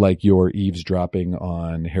like you're eavesdropping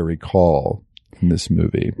on Harry Caul in this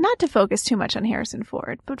movie. Not to focus too much on Harrison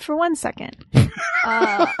Ford, but for 1 second.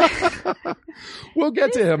 We'll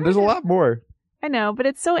get to him. There's a lot more. I know, but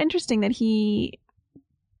it's so interesting that he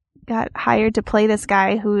got hired to play this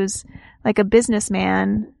guy who's like a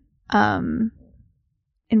businessman, and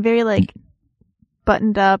very like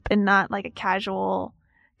buttoned up and not like a casual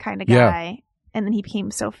kind of guy. Yeah. And then he became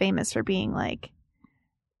so famous for being like,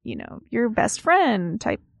 you know, your best friend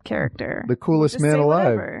type character. The coolest man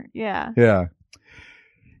alive. Whatever. Yeah. Yeah.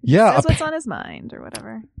 Yeah. Says what's on his mind or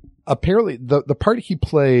whatever. Apparently the part he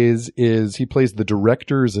plays is he plays the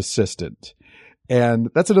director's assistant. And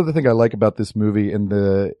that's another thing I like about this movie in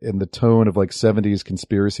the tone of like 70s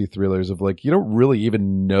conspiracy thrillers of like, you don't really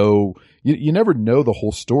even know, you never know the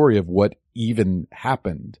whole story of what even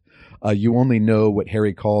happened. You only know what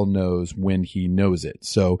Harry Caul knows when he knows it.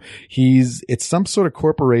 So it's some sort of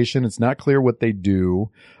corporation. It's not clear what they do.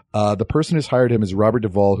 The person who's hired him is Robert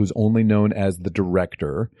Duvall, who's only known as the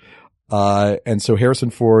director. And so Harrison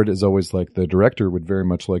Ford is always like, the director would very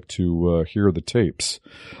much like to hear the tapes.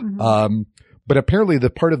 Mm-hmm. But apparently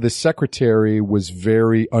the part of the secretary was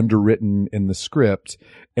very underwritten in the script.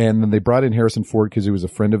 And then they brought in Harrison Ford because he was a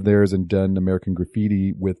friend of theirs and done American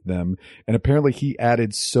Graffiti with them. And apparently he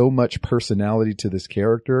added so much personality to this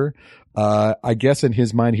character. I guess in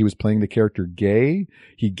his mind, he was playing the character Gay.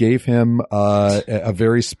 He gave him, a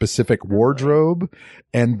very specific wardrobe.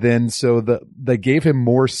 And then they gave him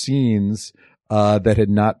more scenes that had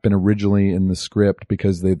not been originally in the script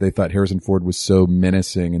because they thought Harrison Ford was so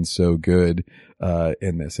menacing and so good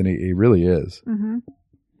in this, and he really is. Mm-hmm.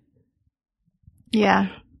 Yeah,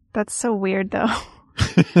 that's so weird though.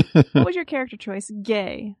 What was your character choice?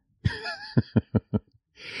 Gay.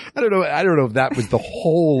 I don't know if that was the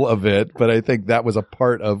whole of it, but I think that was a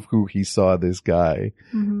part of who he saw this guy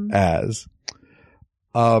as.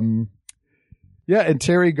 Yeah, and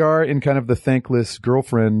Terry Garr in kind of the thankless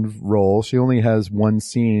girlfriend role. She only has one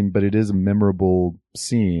scene, but it is a memorable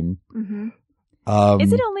scene. Mm-hmm.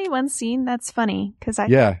 Is it only one scene? That's funny because I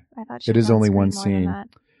thought she it was is on only screen one more scene. than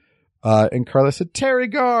that. And Carla said, Terry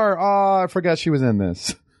Garr. Oh, I forgot she was in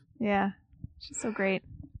this. Yeah, she's so great.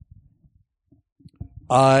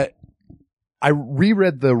 I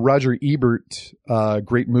reread the Roger Ebert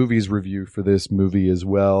Great Movies review for this movie as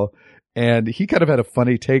well. And he kind of had a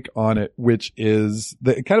funny take on it, which is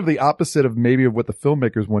kind of the opposite of maybe of what the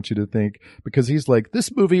filmmakers want you to think, because he's like,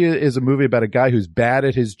 this movie is a movie about a guy who's bad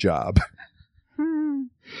at his job.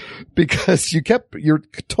 Because you're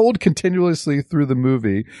told continuously through the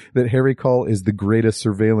movie that Harry Caul is the greatest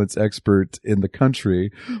surveillance expert in the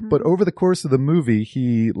country. Mm-hmm. But over the course of the movie,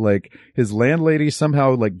 his landlady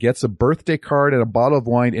somehow gets a birthday card and a bottle of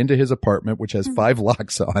wine into his apartment, which has 5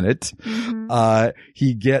 locks on it. Mm-hmm.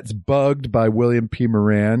 He gets bugged by William P.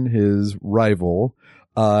 Moran, his rival.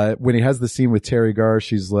 When he has the scene with Terry Garr,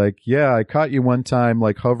 she's like, yeah, I caught you one time,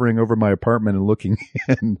 hovering over my apartment and looking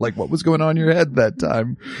in, what was going on in your head that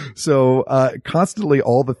time? So, constantly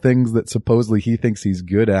all the things that supposedly he thinks he's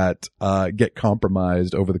good at, get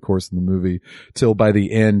compromised over the course of the movie till by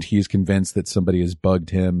the end, he's convinced that somebody has bugged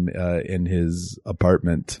him, in his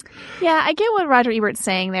apartment. Yeah, I get what Roger Ebert's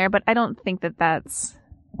saying there, but I don't think that that's...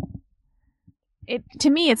 To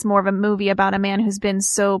me, it's more of a movie about a man who's been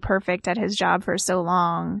so perfect at his job for so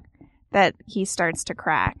long that he starts to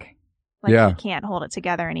crack. He can't hold it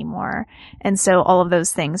together anymore. And so all of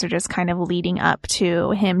those things are just kind of leading up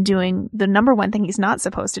to him doing the number one thing he's not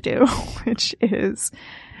supposed to do, which is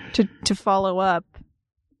to follow up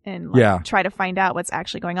and try to find out what's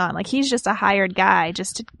actually going on. He's just a hired guy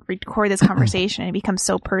just to record this conversation and become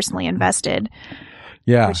so personally invested,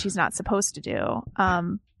 which he's not supposed to do.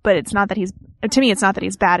 But it's not that to me, it's not that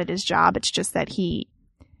he's bad at his job. It's just that he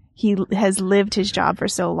has lived his job for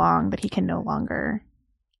so long that he can no longer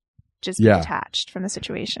just be detached from the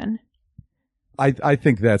situation. I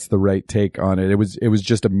think that's the right take on it. It was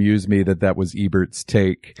just amused me that was Ebert's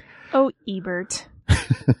take. Oh, Ebert.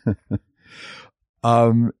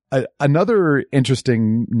 Another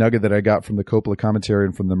interesting nugget that I got from the Coppola commentary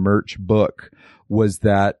and from the Murch book was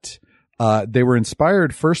that, they were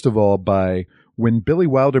inspired, first of all, by when Billy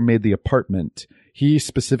Wilder made The Apartment, he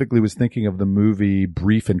specifically was thinking of the movie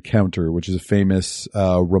Brief Encounter, which is a famous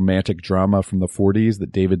romantic drama from the 40s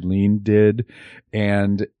that David Lean did.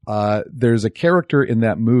 And there's a character in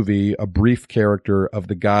that movie, a brief character of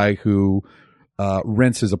the guy who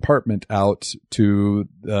rents his apartment out to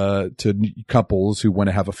couples who want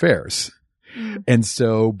to have affairs. And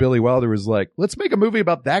so Billy Wilder was like, let's make a movie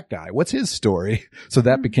about that guy. What's his story? So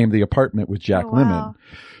that became The Apartment with Jack Lemmon.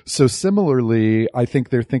 So similarly, I think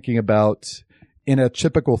they're thinking about in a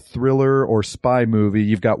typical thriller or spy movie,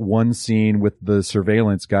 you've got one scene with the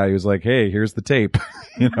surveillance guy who's like, hey, here's the tape,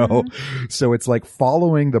 So it's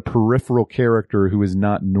following the peripheral character who is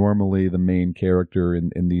not normally the main character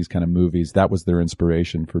in these kind of movies. That was their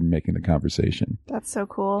inspiration for making the conversation. That's so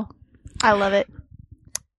cool. I love it.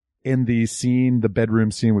 In the scene, the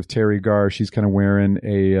bedroom scene with Terry Garr, she's kind of wearing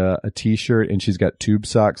a t-shirt and she's got tube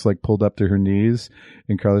socks pulled up to her knees.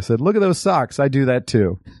 And Carla said, look at those socks. I do that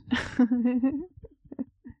too.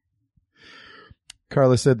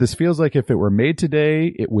 Carla said, this feels like if it were made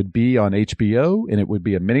today, it would be on HBO and it would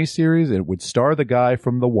be a miniseries and it would star the guy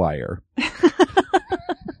from The Wire.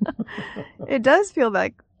 It does feel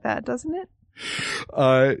like that, doesn't it?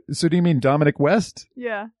 So do you mean Dominic West?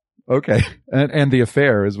 Yeah. Okay. And The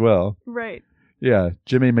Affair as well. Right. Yeah.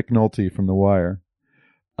 Jimmy McNulty from The Wire.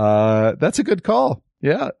 That's a good call.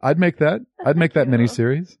 Yeah. I'd make that. I'd make that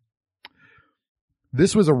miniseries.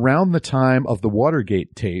 This was around the time of the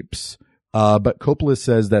Watergate tapes. But Coppola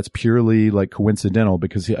says that's purely like coincidental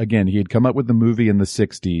because he had come up with the movie in the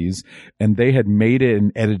 60s and they had made it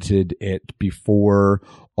and edited it before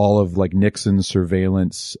all of like Nixon's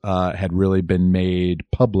surveillance, had really been made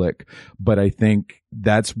public. But I think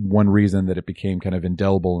that's one reason that it became kind of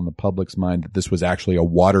indelible in the public's mind that this was actually a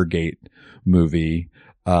Watergate movie.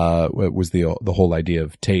 It was the whole idea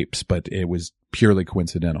of tapes, but it was purely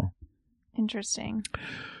coincidental. Interesting.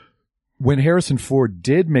 When Harrison Ford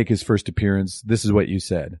did make his first appearance, this is what you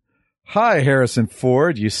said. Hi, Harrison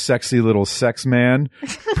Ford, you sexy little sex man.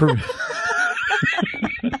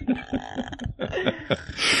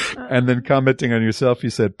 And then commenting on yourself, you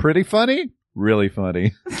said, pretty funny? Really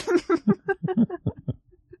funny.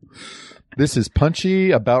 This is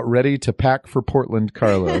punchy, about ready to pack for Portland,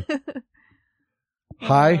 Carla.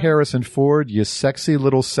 Hi, Harrison Ford, you sexy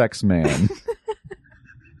little sex man.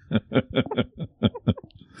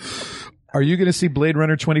 Are you going to see Blade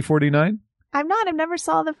Runner 2049? I'm not. I never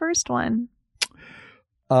saw the first one.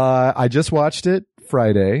 I just watched it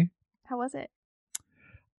Friday. How was it?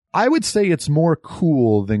 I would say it's more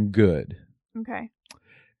cool than good. Okay.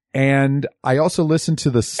 And I also listened to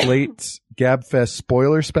the Slate Gabfest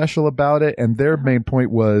spoiler special about it, and their main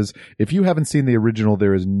point was, if you haven't seen the original,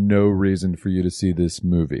 there is no reason for you to see this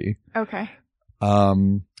movie. Okay.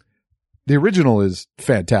 The original is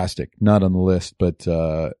fantastic. Not on the list, but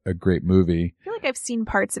a great movie. I feel like I've seen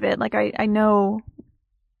parts of it. Like I know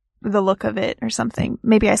the look of it or something.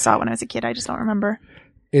 Maybe I saw it when I was a kid. I just don't remember.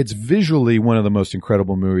 It's visually one of the most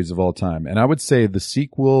incredible movies of all time. And I would say the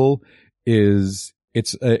sequel is,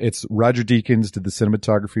 it's Roger Deakins did the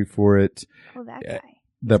cinematography for it. Oh, that guy.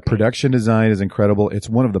 The production design is incredible. It's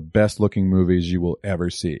one of the best looking movies you will ever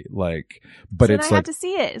see. But so it's I have to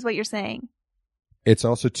see it, is what you're saying. It's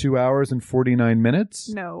also 2 hours and 49 minutes.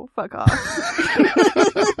 No, fuck off.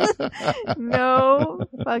 No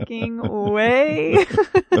fucking way.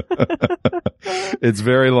 It's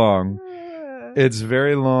very long. It's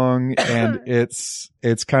very long, and it's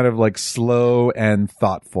kind of like slow and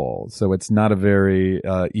thoughtful. So it's not a very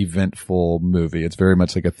eventful movie. It's very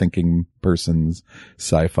much like a thinking person's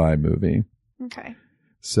sci-fi movie. Okay.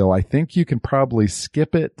 So I think you can probably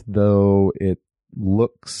skip it, though it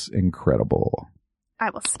looks incredible. I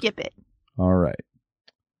will skip it. All right.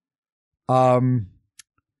 And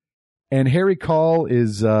Harry Call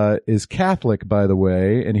is Catholic, by the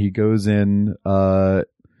way, and he goes in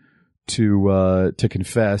to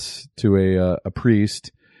confess to a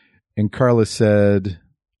priest, and Carla said,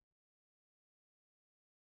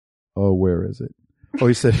 "Oh, where is it?"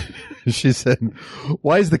 Oh, she said,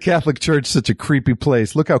 "Why is the Catholic Church such a creepy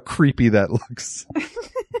place? Look how creepy that looks."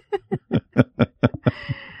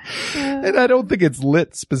 And I don't think it's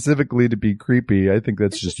lit specifically to be creepy. I think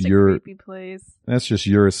that's just your creepy place. That's just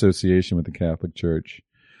your association with the Catholic Church.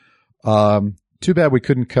 Too bad we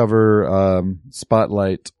couldn't cover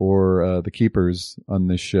Spotlight or The Keepers on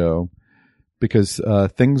this show, because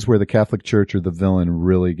things where the Catholic Church or the villain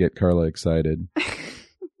really get Carla excited.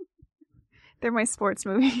 They're my sports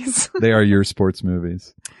movies. They are your sports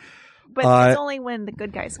movies. But it's only when the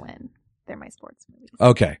good guys win. They're my sports movies.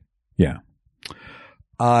 Okay. Yeah.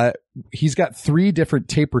 He's got 3 different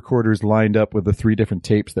tape recorders lined up with the 3 different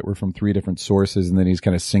tapes that were from 3 different sources, and then he's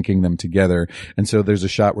kind of syncing them together. And so there's a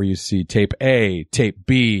shot where you see tape A, tape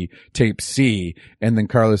B, tape C, and then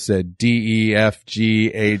Carlos said D, E, F, G,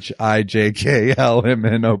 H, I, J, K, L, M,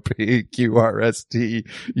 N, O, P, Q, R, S, T,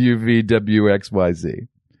 U, V, W, X, Y, Z.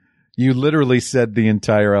 You literally said the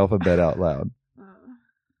entire alphabet out loud.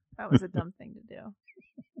 That was a dumb thing to do.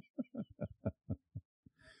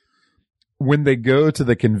 When they go to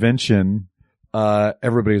the convention,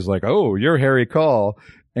 everybody's like, "Oh, you're Harry Call."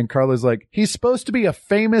 And Carla's like, "He's supposed to be a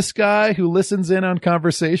famous guy who listens in on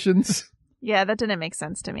conversations." Yeah, that didn't make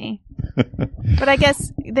sense to me. But I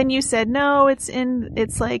guess then you said, no, it's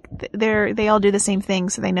like they all do the same thing,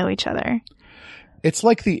 so they know each other. It's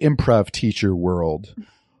like the improv teacher world.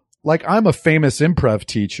 Like, I'm a famous improv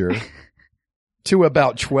teacher to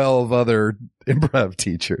about 12 other improv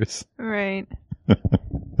teachers. Right.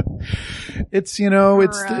 It's,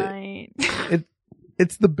 it's right.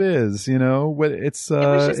 it's the biz, it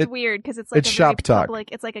was just weird because it's like it's shop talk.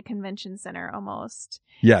 It's like a convention center almost.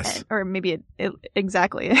 Yes. Or maybe it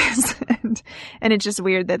exactly is. and it's just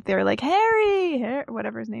weird that they're like, Harry,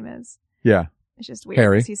 whatever his name is. Yeah. It's just weird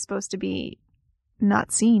Harry. because he's supposed to be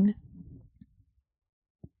not seen.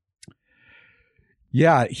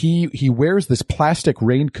 Yeah, he wears this plastic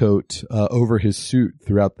raincoat over his suit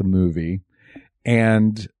throughout the movie,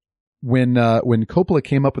 and when Coppola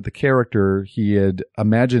came up with the character, he had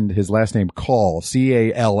imagined his last name Call,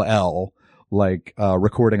 Call, like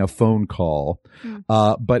recording a phone call,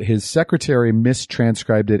 but his secretary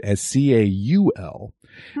mistranscribed it as Caul,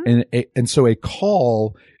 and so a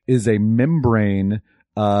call is a membrane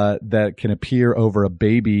that can appear over a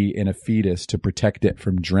baby in a fetus to protect it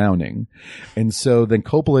from drowning. And so then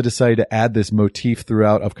Coppola decided to add this motif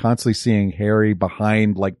throughout of constantly seeing Harry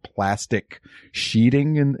behind like plastic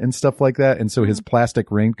sheeting and stuff like that. And so his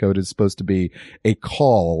plastic raincoat is supposed to be a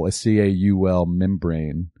caul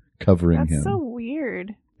membrane covering him. That's so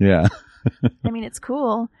weird. Yeah. I mean, it's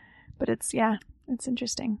cool, but it's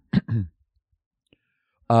interesting.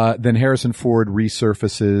 Then Harrison Ford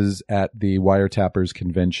resurfaces at the Wiretappers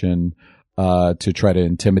convention to try to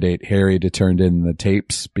intimidate Harry to turn in the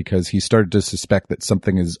tapes because he started to suspect that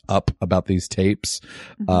something is up about these tapes,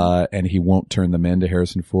 and he won't turn them in to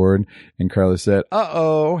Harrison Ford. And Carla said,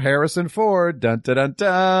 "Uh-oh, Harrison Ford, dun dun dun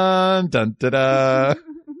dun dun dun dun."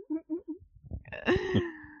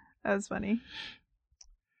 That was funny.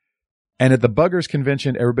 And at the Buggers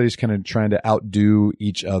convention, everybody's kind of trying to outdo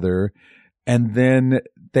each other. And then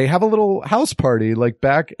they have a little house party, like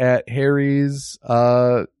back at Harry's,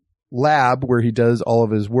 lab where he does all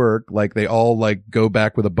of his work. Like they all like go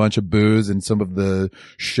back with a bunch of booze and some of the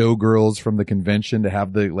showgirls from the convention to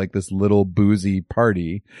have this little boozy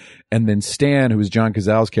party. And then Stan, who is John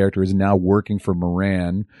Cazale's character, is now working for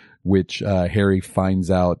Moran, which, Harry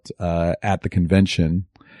finds out, at the convention.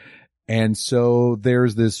 And so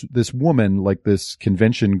there's this woman, like this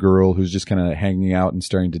convention girl who's just kind of hanging out and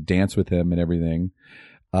starting to dance with him and everything.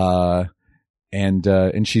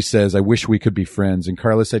 And she says, "I wish we could be friends." And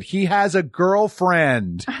Carla said, "He has a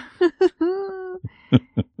girlfriend."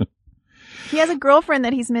 He has a girlfriend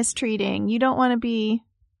that he's mistreating. You don't want to be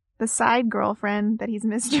the side girlfriend that he's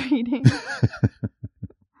mistreating.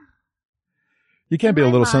 You can't be a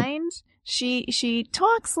little something. She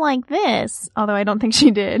talks like this, although I don't think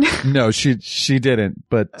she did. No, she didn't,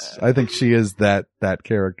 but I think she is that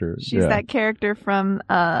character. She's that character from,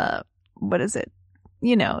 what is it?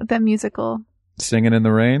 You know, that musical. Singing in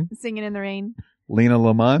the Rain? Singing in the Rain. Lena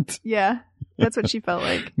Lamont? Yeah, that's what she felt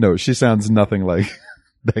like. No, she sounds nothing like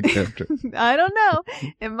that character. I don't know.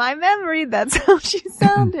 In my memory, that's how she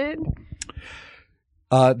sounded.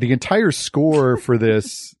 The entire score for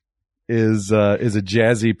this is a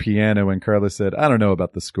jazzy piano, and Carla said, "I don't know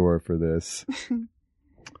about the score for this."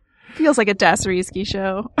 Feels like a Dasariski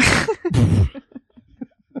show.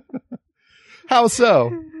 How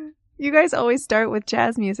so? You guys always start with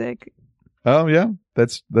jazz music. Oh yeah,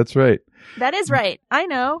 that's right. That is right. I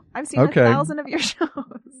know. I've seen 1,000 of your shows.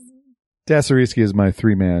 Dasariski is my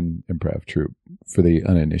 3-man improv troupe for the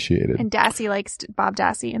uninitiated. And Dassey Bob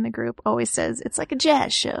Dassey in the group always says it's like a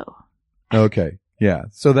jazz show. Okay. Yeah.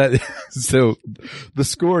 So the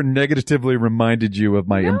score negatively reminded you of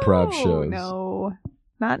my improv shows. No,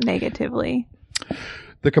 not negatively.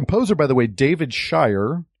 The composer, by the way, David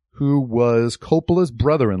Shire, who was Coppola's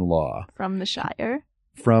brother-in-law. From the Shire.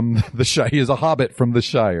 From the Shire. He is a hobbit from the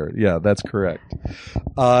Shire. Yeah, that's correct.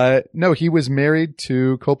 No, he was married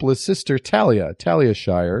to Coppola's sister, Talia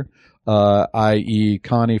Shire, i.e.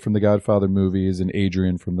 Connie from the Godfather movies and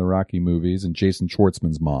Adrian from the Rocky movies and Jason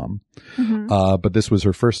Schwartzman's mom. Mm-hmm. But this was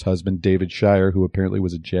her first husband, David Shire, who apparently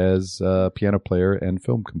was a jazz piano player and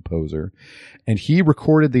film composer. And he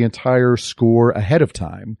recorded the entire score ahead of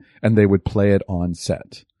time, and they would play it on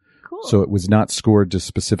set. Cool. So it was not scored to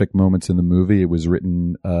specific moments in the movie. It was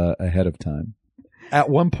written ahead of time. At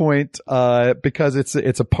one point, because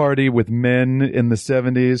it's a party with men in the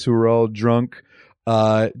 70s who are all drunk,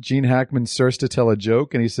 Gene Hackman starts to tell a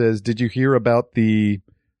joke, and he says, "Did you hear about the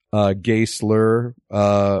gay slur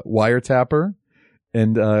wiretapper,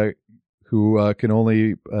 and who can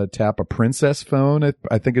only tap a princess phone?"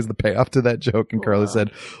 I think is the payoff to that joke. And Carla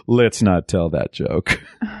said, "Let's not tell that joke."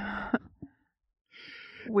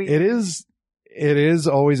 It is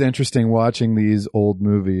always interesting watching these old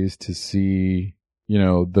movies to see,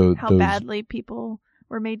 how badly people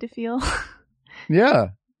were made to feel.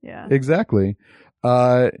 Yeah. Yeah. Exactly.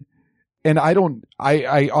 And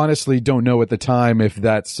I honestly don't know at the time if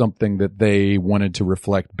that's something that they wanted to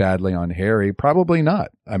reflect badly on Harry. Probably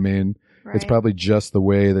not. I mean, Right. It's probably just the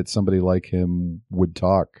way that somebody like him would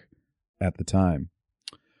talk at the time.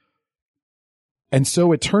 And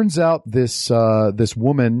so it turns out this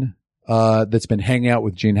woman, that's been hanging out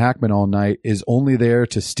with Gene Hackman all night is only there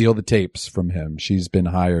to steal the tapes from him. She's been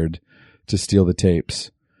hired to steal the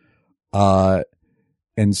tapes.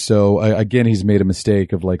 And so again, he's made a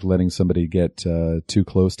mistake of like letting somebody get too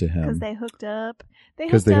close to him Because they hooked up.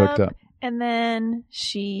 because they hooked up. And then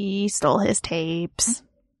she stole his tapes.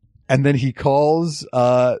 And then he calls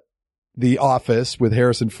the office with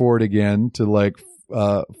Harrison Ford again to like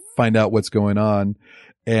find out what's going on.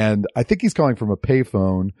 And I think he's calling from a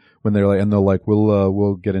payphone when they're like,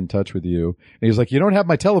 we'll get in touch with you. And he's like, you don't have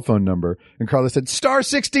my telephone number. And Carla said, star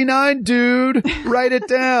 69, dude, write it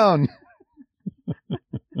down.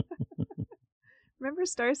 Remember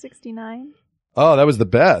Star 69? Oh, that was the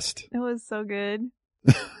best. It was so good.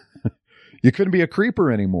 You couldn't be a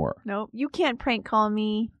creeper anymore. Nope. You can't prank call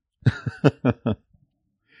me.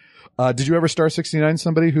 Did you ever star 69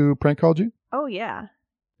 somebody who prank called you? Oh, yeah.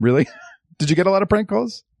 Really? Did you get a lot of prank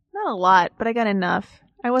calls? Not a lot, but I got enough.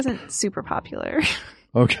 I wasn't super popular.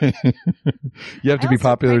 Okay. You have to be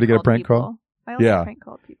popular to get a prank call? I also prank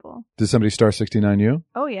called people. Did somebody star 69 you?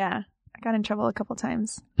 Oh, yeah. I got in trouble a couple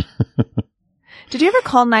times. Did you ever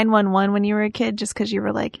call 911 when you were a kid just because you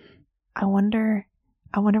were like, I wonder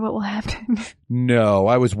what will happen? No,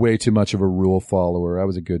 I was way too much of a rule follower. I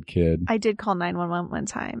was a good kid. I did call 911 one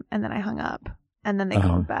time, and then I hung up, and then they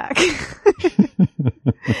called back.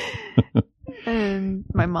 And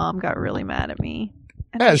my mom got really mad at me.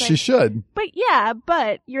 And As she should. But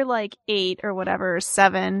you're like 8 or whatever, or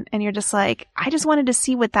 7, and you're just like, I just wanted to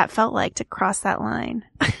see what that felt like to cross that line.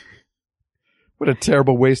 What a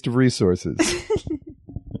terrible waste of resources.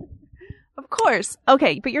 Of course.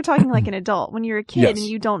 Okay, but you're talking like an adult. When you're a kid Yes. and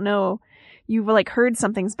you don't know, you've like heard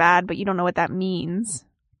something's bad, but you don't know what that means.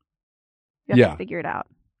 You have to figure it out.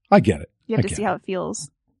 I get it. You have to see how it feels.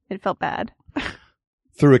 It felt bad.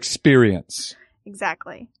 Through experience.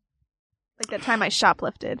 Exactly. Like that time I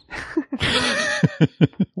shoplifted.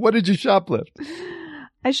 What did you shoplift?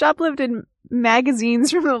 I shoplifted magazines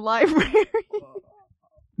from the library.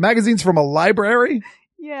 Magazines from a library?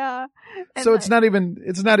 Yeah. And So it's not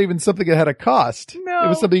even something that had a cost. No. It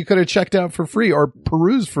was something you could have checked out for free or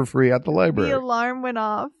perused for free at the library. The alarm went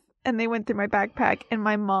off and they went through my backpack and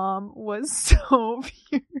my mom was so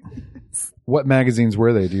furious. What magazines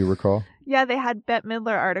were they? Do you recall? Yeah, they had Bette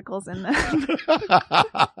Midler articles in them.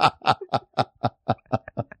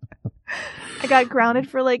 I got grounded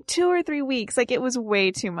for like 2 or 3 weeks. Like it was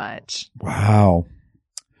way too much. Wow.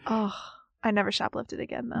 Oh, I never shoplifted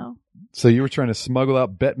again though. So you were trying to smuggle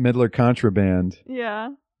out Bette Midler contraband. Yeah.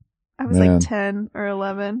 I was Man. like 10 or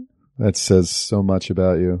 11. That says so much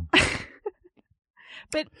about you.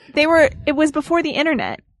 But it was before the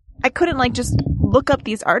internet. I couldn't like just look up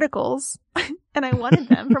these articles and I wanted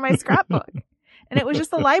them for my scrapbook. And it was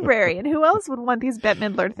just the library. And who else would want these Bette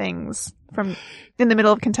Midler things from in the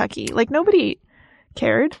middle of Kentucky? Like nobody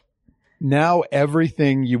cared. Now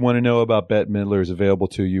everything you want to know about Bette Midler is available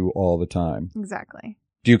to you all the time. Exactly.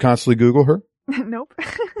 Do you constantly Google her? Nope.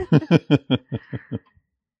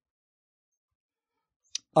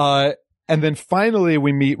 And then finally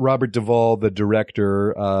we meet Robert Duvall, the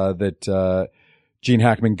director, that Gene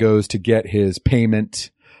Hackman goes to get his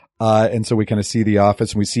payment. And so we kind of see the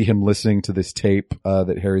office and we see him listening to this tape,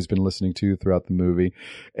 that Harry's been listening to throughout the movie.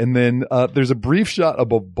 And then, there's a brief shot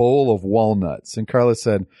of a bowl of walnuts. And Carla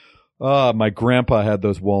said, my grandpa had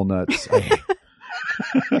those walnuts.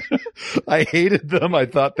 I hated them. I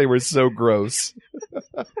thought they were so gross.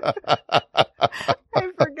 I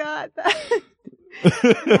forgot that.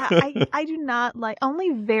 Yeah, I do not like,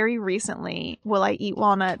 only very recently will I eat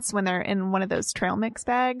walnuts when they're in one of those trail mix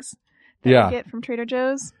bags that you get from Trader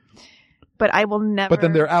Joe's. But I will never. But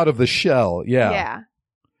then they're out of the shell. Yeah. Yeah.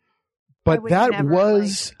 But that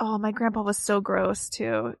was. Oh, my grandpa was so gross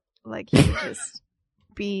too. Like he would just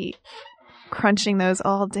be crunching those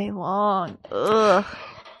all day long. Ugh.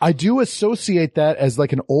 I do associate that as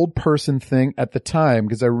like an old person thing at the time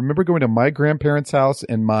because I remember going to my grandparents' house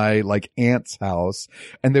and my like aunt's house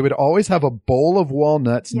and they would always have a bowl of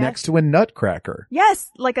walnuts next to a nutcracker. Yes,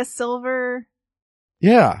 like a silver.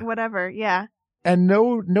 Yeah. Whatever. Yeah. And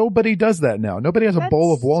nobody does that now. Nobody has a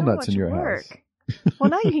bowl of walnuts in your house. Well,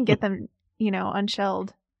 now you can get them,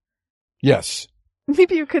 unshelled. Yes.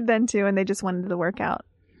 Maybe you could then too, and they just wanted the workout.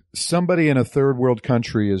 Somebody in a third world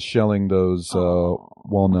country is shelling those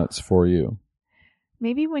walnuts for you.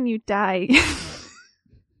 Maybe when you die,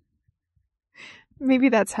 maybe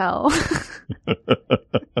that's hell.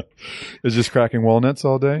 Is just cracking walnuts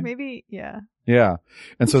all day? Maybe, yeah. Yeah.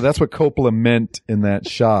 And so that's what Coppola meant in that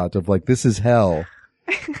shot of like, this is hell.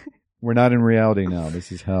 We're not in reality now.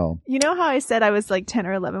 This is hell. You know how I said I was like 10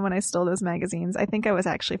 or 11 when I stole those magazines? I think I was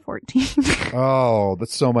actually 14. Oh,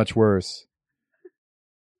 that's so much worse.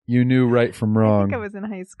 You knew right from wrong. I think I was in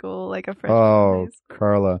high school, like a freshman in high school.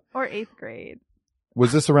 Carla. Or 8th grade.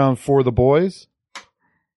 Was this around For the Boys?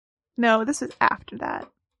 No, this was after that.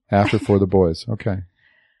 After For the Boys. Okay.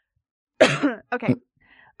 Okay.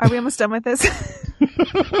 Are we almost done with this?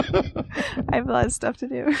 I have a lot of stuff to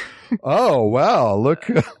do. Oh, wow.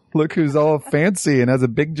 Look who's all fancy and has a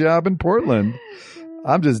big job in Portland.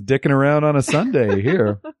 I'm just dicking around on a Sunday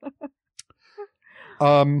here.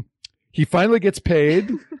 He finally gets paid.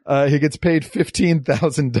 He gets paid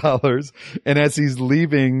 $15,000. And as he's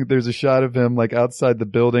leaving, there's a shot of him like outside the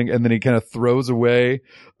building. And then he kind of throws away,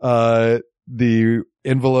 the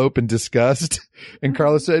envelope in disgust. And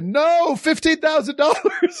Carlos said, no,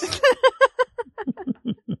 $15,000.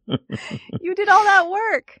 You did all that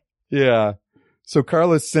work. Yeah. So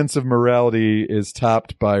Carla's sense of morality is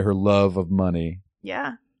topped by her love of money.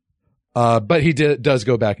 Yeah. But he does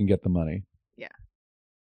go back and get the money.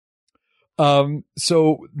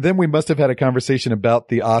 So then we must have had a conversation about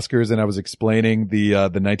the Oscars, and I was explaining the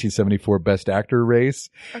 1974 Best Actor race.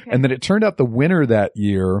 Okay. And then it turned out the winner that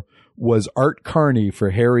year was Art Carney for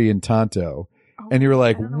Harry and Tonto. Oh, And you were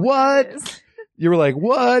like, I don't know what? that is. You were like,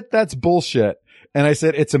 what? That's bullshit. And I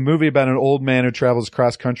said, it's a movie about an old man who travels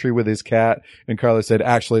cross country with his cat. And Carla said,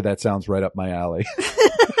 actually, that sounds right up my alley.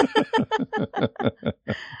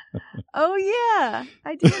 Oh, yeah.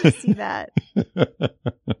 I did want to see that.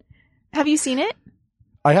 Have you seen it?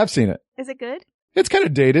 I have seen it. Is it good? It's kind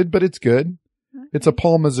of dated, but it's good. Okay. It's a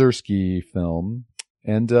Paul Mazursky film.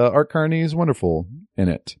 And Art Carney is wonderful in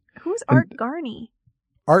it. Who's Art Garney?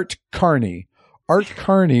 Art Carney. Art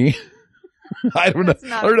Carney. I don't know. That's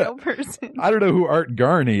not a real person. I don't know who Art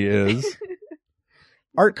Garney is.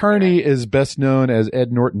 Art Carney is best known as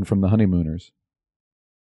Ed Norton from The Honeymooners.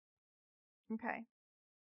 Okay.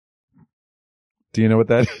 Do you know what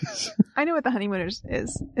that is? I know what The Honeymooners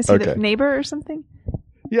is. Is he the Okay. neighbor or something?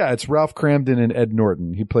 Yeah, it's Ralph Cramden and Ed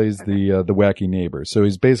Norton. He plays the wacky neighbor. So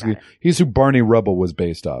he's basically, Got it. he's who Barney Rubble was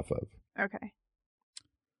based off of. Okay.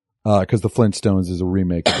 Cause the Flintstones is a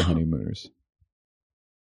remake of The Honeymooners.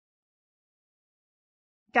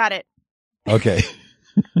 Got it. Okay.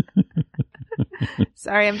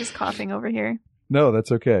 Sorry, I'm just coughing over here. No,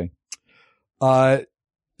 that's okay. So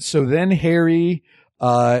then Harry,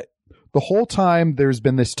 the whole time there's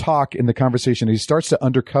been this talk in the conversation. He starts to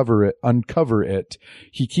uncover it.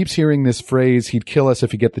 He keeps hearing this phrase, he'd kill us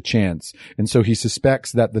if he get the chance. And so he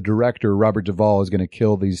suspects that the director, Robert Duvall, is going to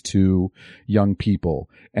kill these two young people.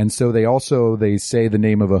 And so they say the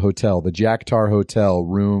name of a hotel, the Jack Tar Hotel,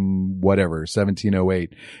 room whatever,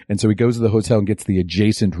 1708. And so he goes to the hotel and gets the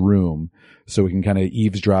adjacent room so he can kind of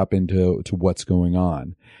eavesdrop into what's going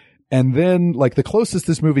on. And then, like, the closest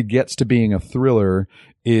this movie gets to being a thriller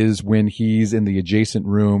is when he's in the adjacent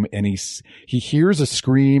room and he hears a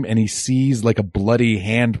scream and he sees like a bloody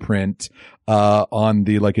handprint, on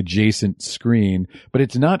the like adjacent screen, but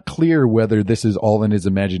it's not clear whether this is all in his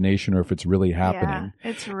imagination or if it's really happening. Yeah,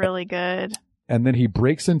 it's really good. And then he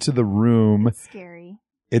breaks into the room. It's scary.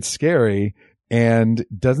 It's scary and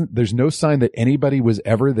there's no sign that anybody was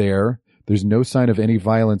ever there. There's no sign of any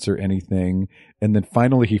violence or anything. And then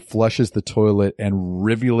finally he flushes the toilet and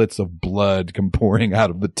rivulets of blood come pouring out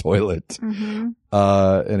of the toilet. Mm-hmm.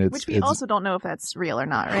 And Which we also don't know if that's real or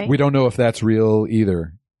not, right? we don't know if that's real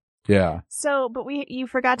either. Yeah. So, but you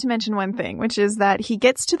forgot to mention one thing, which is that he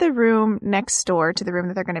gets to the room next door to the room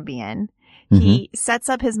that they're going to be in. He sets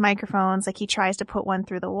up his microphones, like he tries to put one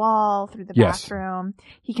through the wall, through the Yes. bathroom.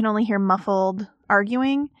 He can only hear muffled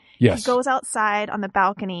arguing. Yes. He goes outside on the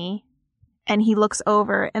balcony and he looks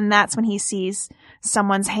over, and that's when he sees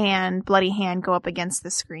someone's bloody hand, go up against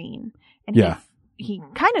the screen. And Yeah. he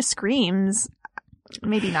kind of screams,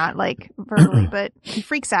 maybe not like verbally, but he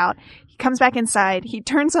freaks out. He comes back inside, he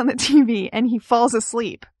turns on the TV, and he falls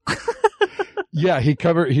asleep. Yeah, he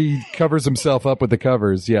covers himself up with the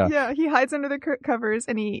covers. Yeah. Yeah, he hides under the covers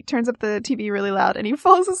and he turns up the TV really loud and he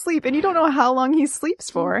falls asleep, and you don't know how long he sleeps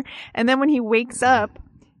for. And then when he wakes up,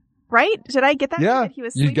 right? Did I get that? Yeah. That he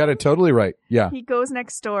was You got it totally right. Yeah. He goes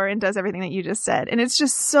next door and does everything that you just said. And it's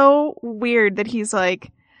just so weird that he's like,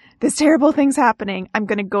 this terrible thing's happening. I'm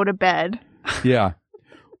going to go to bed. Yeah.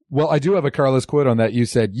 Well, I do have a Carlos quote on that. You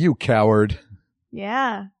said, "You coward."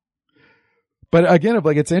 Yeah. But again,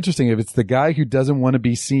 it's interesting if it's the guy who doesn't want to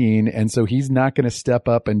be seen, and so he's not going to step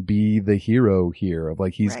up and be the hero here of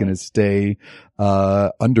like, he's Right. going to stay,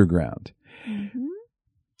 underground. Mm-hmm.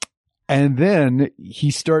 And then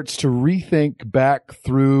he starts to rethink back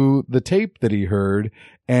through the tape that he heard,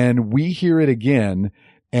 and we hear it again,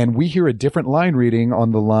 and we hear a different line reading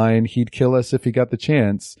on the line, "He'd kill us if he got the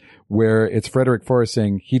chance," where it's Frederick Forrest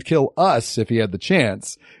saying, "He'd kill us if he had the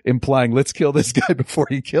chance," implying let's kill this guy before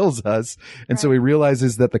he kills us. And so he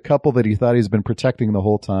realizes that the couple that he thought he's been protecting the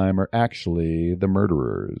whole time are actually the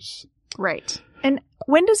murderers. Right. And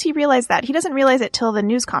when does he realize that? He doesn't realize it till the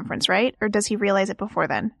news conference, right? Or does he realize it before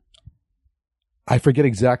then? I forget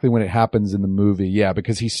exactly when it happens in the movie. Yeah,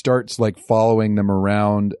 because he starts like following them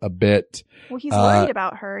around a bit. Well, he's worried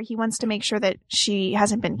about her. He wants to make sure that she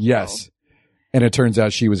hasn't been killed. Yes. And it turns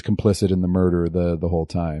out she was complicit in the murder the whole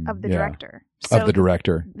time. Of the director. Of the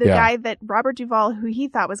director. The guy that Robert Duvall, who he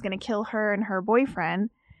thought was going to kill her and her boyfriend,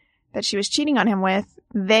 that she was cheating on him with,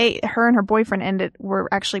 her and her boyfriend were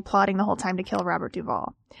actually plotting the whole time to kill Robert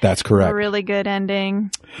Duvall. That's correct. A really good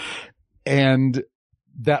ending. And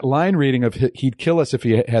that line reading of he'd kill us if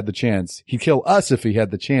he had the chance. He'd kill us if he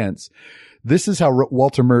had the chance. This is how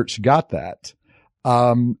Walter Murch got that.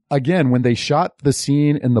 Again, when they shot the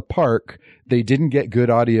scene in the park, they didn't get good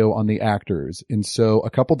audio on the actors. And so a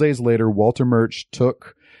couple days later, Walter Murch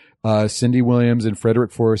took Cindy Williams and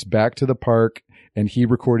Frederick Forrest back to the park, and he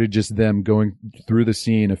recorded just them going through the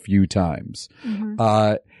scene a few times.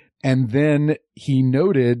 Mm-hmm. And then he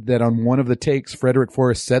noted that on one of the takes, Frederick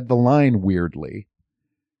Forrest said the line weirdly.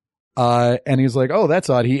 And he's like, oh, that's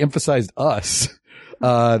odd. He emphasized us.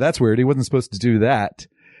 That's weird. He wasn't supposed to do that.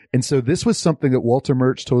 And so this was something that Walter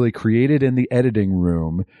Murch totally created in the editing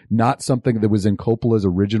room, not something that was in Coppola's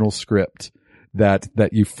original script, that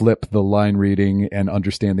you flip the line reading and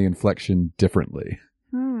understand the inflection differently.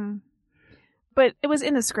 But it was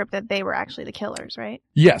in the script that they were actually the killers, right?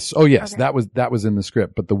 Yes. Oh, yes. Okay. That was in the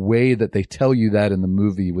script. But the way that they tell you that in the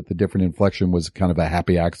movie with the different inflection was kind of a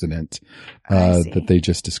happy accident, that they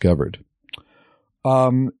just discovered.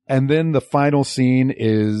 And then the final scene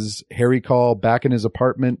is Harry Caul back in his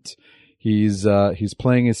apartment. He's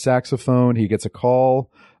playing his saxophone. He gets a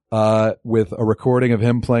call, with a recording of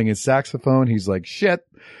him playing his saxophone. He's like, shit,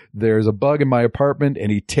 there's a bug in my apartment,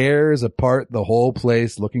 and he tears apart the whole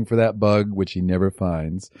place looking for that bug, which he never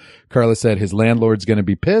finds. Carla said his landlord's going to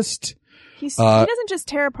be pissed. He doesn't just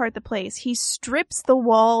tear apart the place. He strips the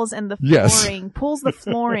walls and the flooring, pulls the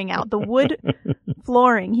flooring out, the wood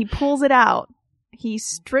flooring. He pulls it out. He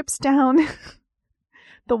strips down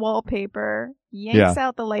the wallpaper, yanks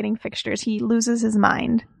out the lighting fixtures. He loses his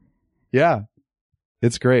mind. Yeah.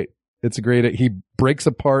 It's great. He breaks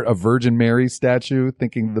apart a Virgin Mary statue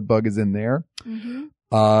thinking the bug is in there.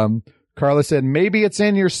 Mm-hmm. Carla said, maybe it's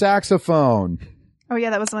in your saxophone. Oh yeah,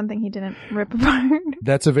 that was one thing he didn't rip apart.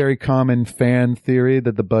 That's a very common fan theory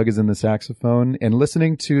that the bug is in the saxophone. And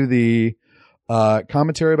listening to the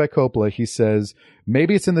commentary by Coppola, he says,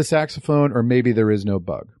 maybe it's in the saxophone or maybe there is no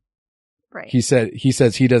bug. Right. He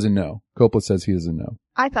says he doesn't know. Coppola says he doesn't know.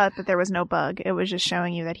 I thought that there was no bug. It was just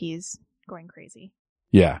showing you that he's going crazy.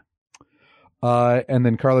 Yeah. And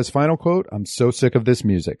then Carla's final quote, I'm so sick of this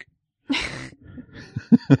music.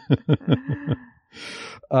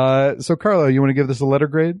 So Carla, you want to give this a letter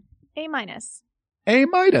grade? A-.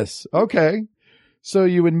 A-. Okay. So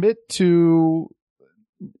you admit to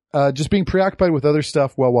just being preoccupied with other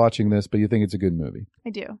stuff while watching this, but you think it's a good movie. I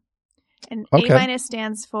do. And okay. A-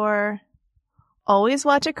 stands for always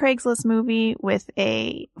watch a Craigslist movie with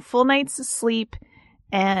a full night's sleep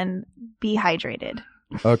and be hydrated.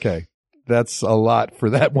 Okay. That's a lot for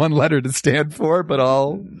that one letter to stand for, but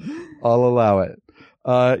I'll allow it.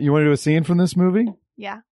 You want to do a scene from this movie?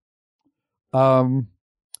 Yeah.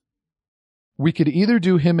 We could either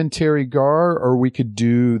do him and Terry Garr, or we could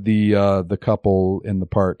do the couple in the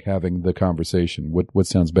park having the conversation. What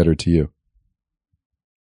sounds better to you?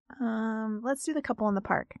 Let's do the couple in the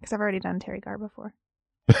park, because I've already done Terry Garr before.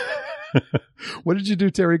 What did you do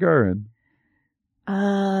Terry Garr in?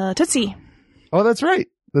 Tootsie. Oh, that's right.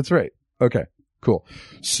 Okay, cool.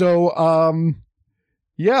 So,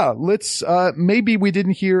 yeah, let's, maybe we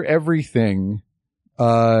didn't hear everything,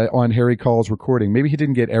 on Harry Caul's recording. Maybe he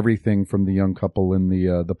didn't get everything from the young couple in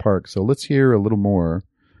the park. So let's hear a little more,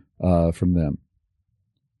 from them.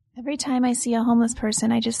 Every time I see a homeless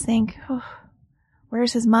person, I just think, oh,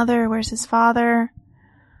 where's his mother? Where's his father?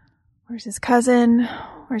 Where's his cousin?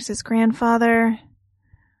 Where's his grandfather?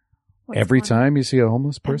 Every time you see a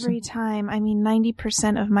homeless person? Every time. I mean,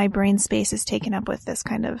 90% of my brain space is taken up with this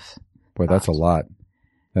kind of Boy, that's a lot.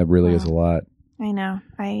 That really is a lot. I know.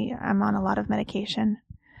 I'm on a lot of medication.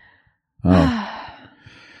 Oh.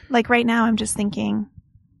 Like right now, I'm just thinking,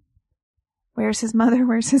 where's his mother?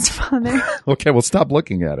 Where's his father? Okay, well, stop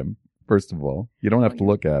looking at him, first of all. You don't have to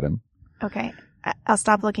look at him. Okay. I'll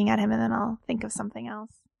stop looking at him and then I'll think of something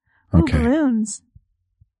else. Okay. Ooh, balloons.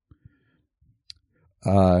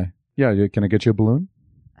 Yeah, can I get you a balloon?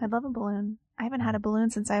 I'd love a balloon. I haven't had a balloon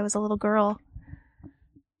since I was a little girl.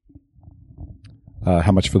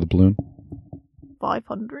 How much for the balloon?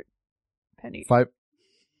 500 pennies.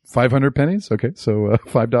 500 pennies? Okay, so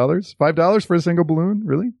 $5. $5 for a single balloon?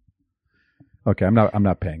 Really? Okay, I'm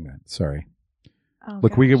not paying that. Sorry. Oh,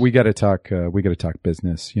 Look, gosh. we got to talk. We got to talk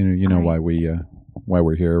business. You know All right. why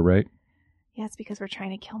we're here, right? Yeah, it's because we're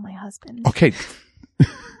trying to kill my husband. Okay.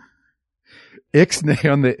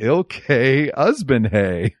 Ixnay on the ilk husband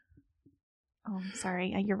hey. Oh, I'm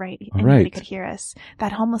sorry. You're right. All Anybody right. could hear us.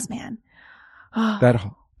 That homeless man. Oh,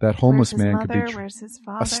 That homeless where's his man mother? could be. Where's his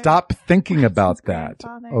father? Stop thinking Where's about his that.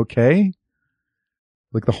 grandfather? Okay.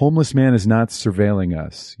 Like the homeless man is not surveilling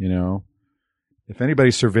us. You know, if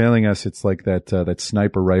anybody's surveilling us, it's like that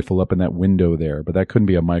sniper rifle up in that window there. But that couldn't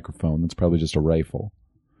be a microphone. That's probably just a rifle.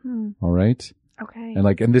 All right. Okay.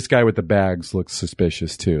 And this guy with the bags looks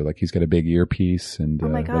suspicious too. Like he's got a big earpiece and. Oh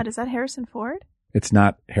my God, like, is that Harrison Ford? it's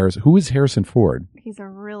not Harrison. Who is Harrison Ford? He's a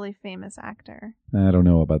really famous actor. I don't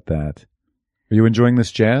know about that. Are you enjoying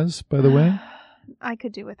this jazz, by the way? I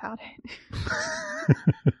could do without it.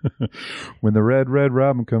 When the red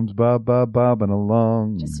robin comes bobbing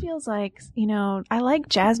along. Just feels like, I like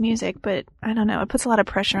jazz music, but I don't know. It puts a lot of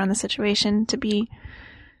pressure on the situation to be,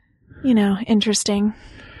 interesting.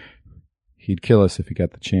 He'd kill us if he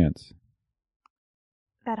got the chance.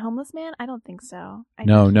 That homeless man? I don't think so. I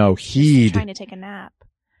No, think no, he's just he'd trying to take a nap.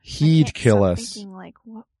 He'd I can't kill stop us. Thinking, like,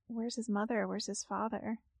 where's his mother? Where's his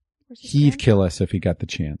father? Where's his He'd grandpa? kill us if he got the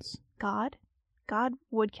chance. God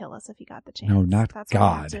would kill us if he got the chance. No, not That's why we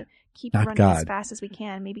have God. to keep Not running God. as fast as we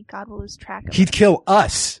can. Maybe God will lose track of He'd us. kill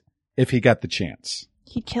us if he got the chance.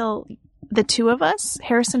 He'd kill the two of us?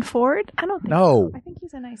 Harrison Ford? I don't think No. so. I think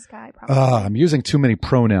he's a nice guy, probably. I'm using too many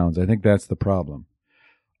pronouns. I think that's the problem.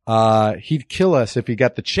 He'd kill us if he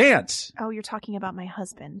got the chance. Oh, you're talking about my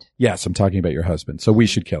husband. Yes, I'm talking about your husband. So we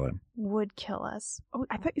should kill him. Would kill us. Oh,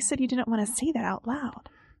 I thought you said you didn't want to say that out loud.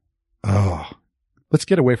 Oh, let's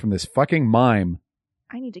get away from this fucking mime.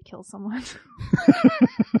 I need to kill someone.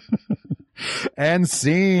 And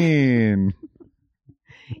scene.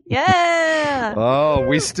 Yeah. Oh,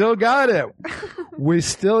 we still got it. We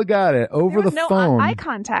still got it over There the was phone. no eye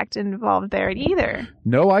contact involved there either.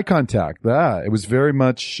 No eye contact. It was very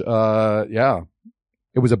much, yeah.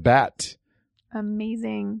 It was a bat.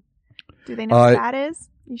 Amazing. Do they know what that is?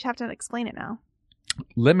 You should have to explain it now.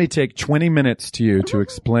 Let me take 20 minutes to you to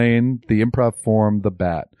explain the improv form, the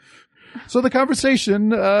bat. So the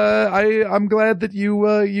conversation, I'm glad that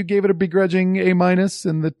you gave it a begrudging A-,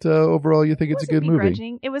 and that overall you think it's a good movie.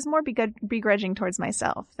 Begrudging. It was more begrudging towards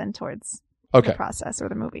myself than towards Okay. the process or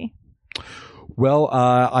the movie. Well,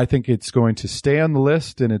 I think it's going to stay on the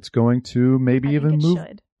list, and it's going to maybe I even think it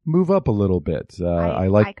should. move up a little bit.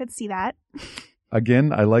 I could see that.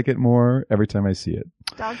 Again, I like it more every time I see it.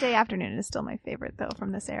 Dog Day Afternoon is still my favorite, though,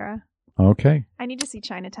 from this era. Okay. I need to see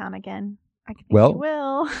Chinatown again. I think Well, I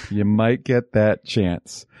will. You might get that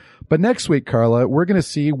chance. But next week, Carla, we're going to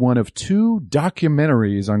see one of two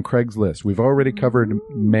documentaries on Craigslist. We've already covered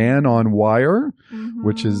Man on Wire,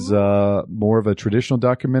 which is more of a traditional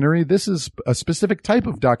documentary. This is a specific type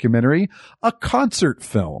of documentary, a concert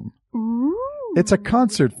film. Ooh. It's a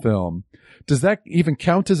concert film. Does that even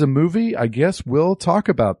count as a movie? I guess we'll talk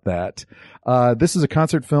about that. This is a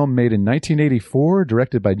concert film made in 1984,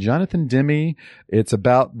 directed by Jonathan Demme. It's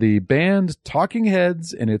about the band Talking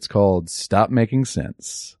Heads, and it's called Stop Making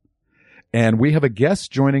Sense. And we have a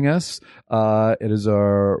guest joining us. It is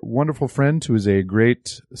our wonderful friend who is a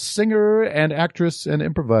great singer and actress and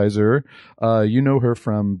improviser. You know her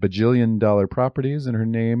from Bajillion Dollar Properties, and her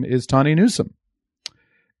name is Tawny Newsome.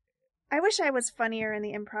 I wish I was funnier in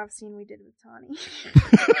the improv scene we did with Tawny.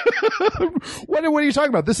 What are you talking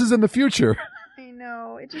about? This is in the future. I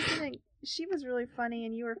know. It just didn't. She was really funny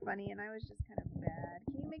and you were funny and I was just kind of bad.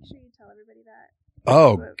 Can you make sure you tell everybody that?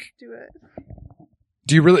 Oh. Do it.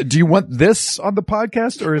 Do you want this on the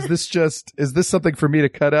podcast, or is this something for me to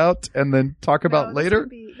cut out and then talk about No, later?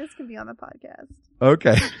 This can be on the podcast.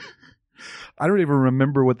 Okay. I don't even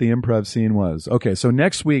remember what the improv scene was. Okay. So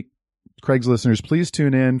next week, Craig's listeners, please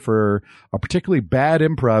tune in for a particularly bad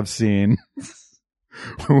improv scene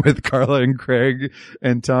with Carla and Craig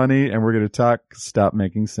and Tawny, and we're going to talk Stop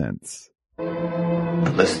Making Sense.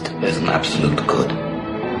 The list is an absolute good.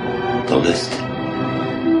 The list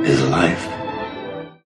is life.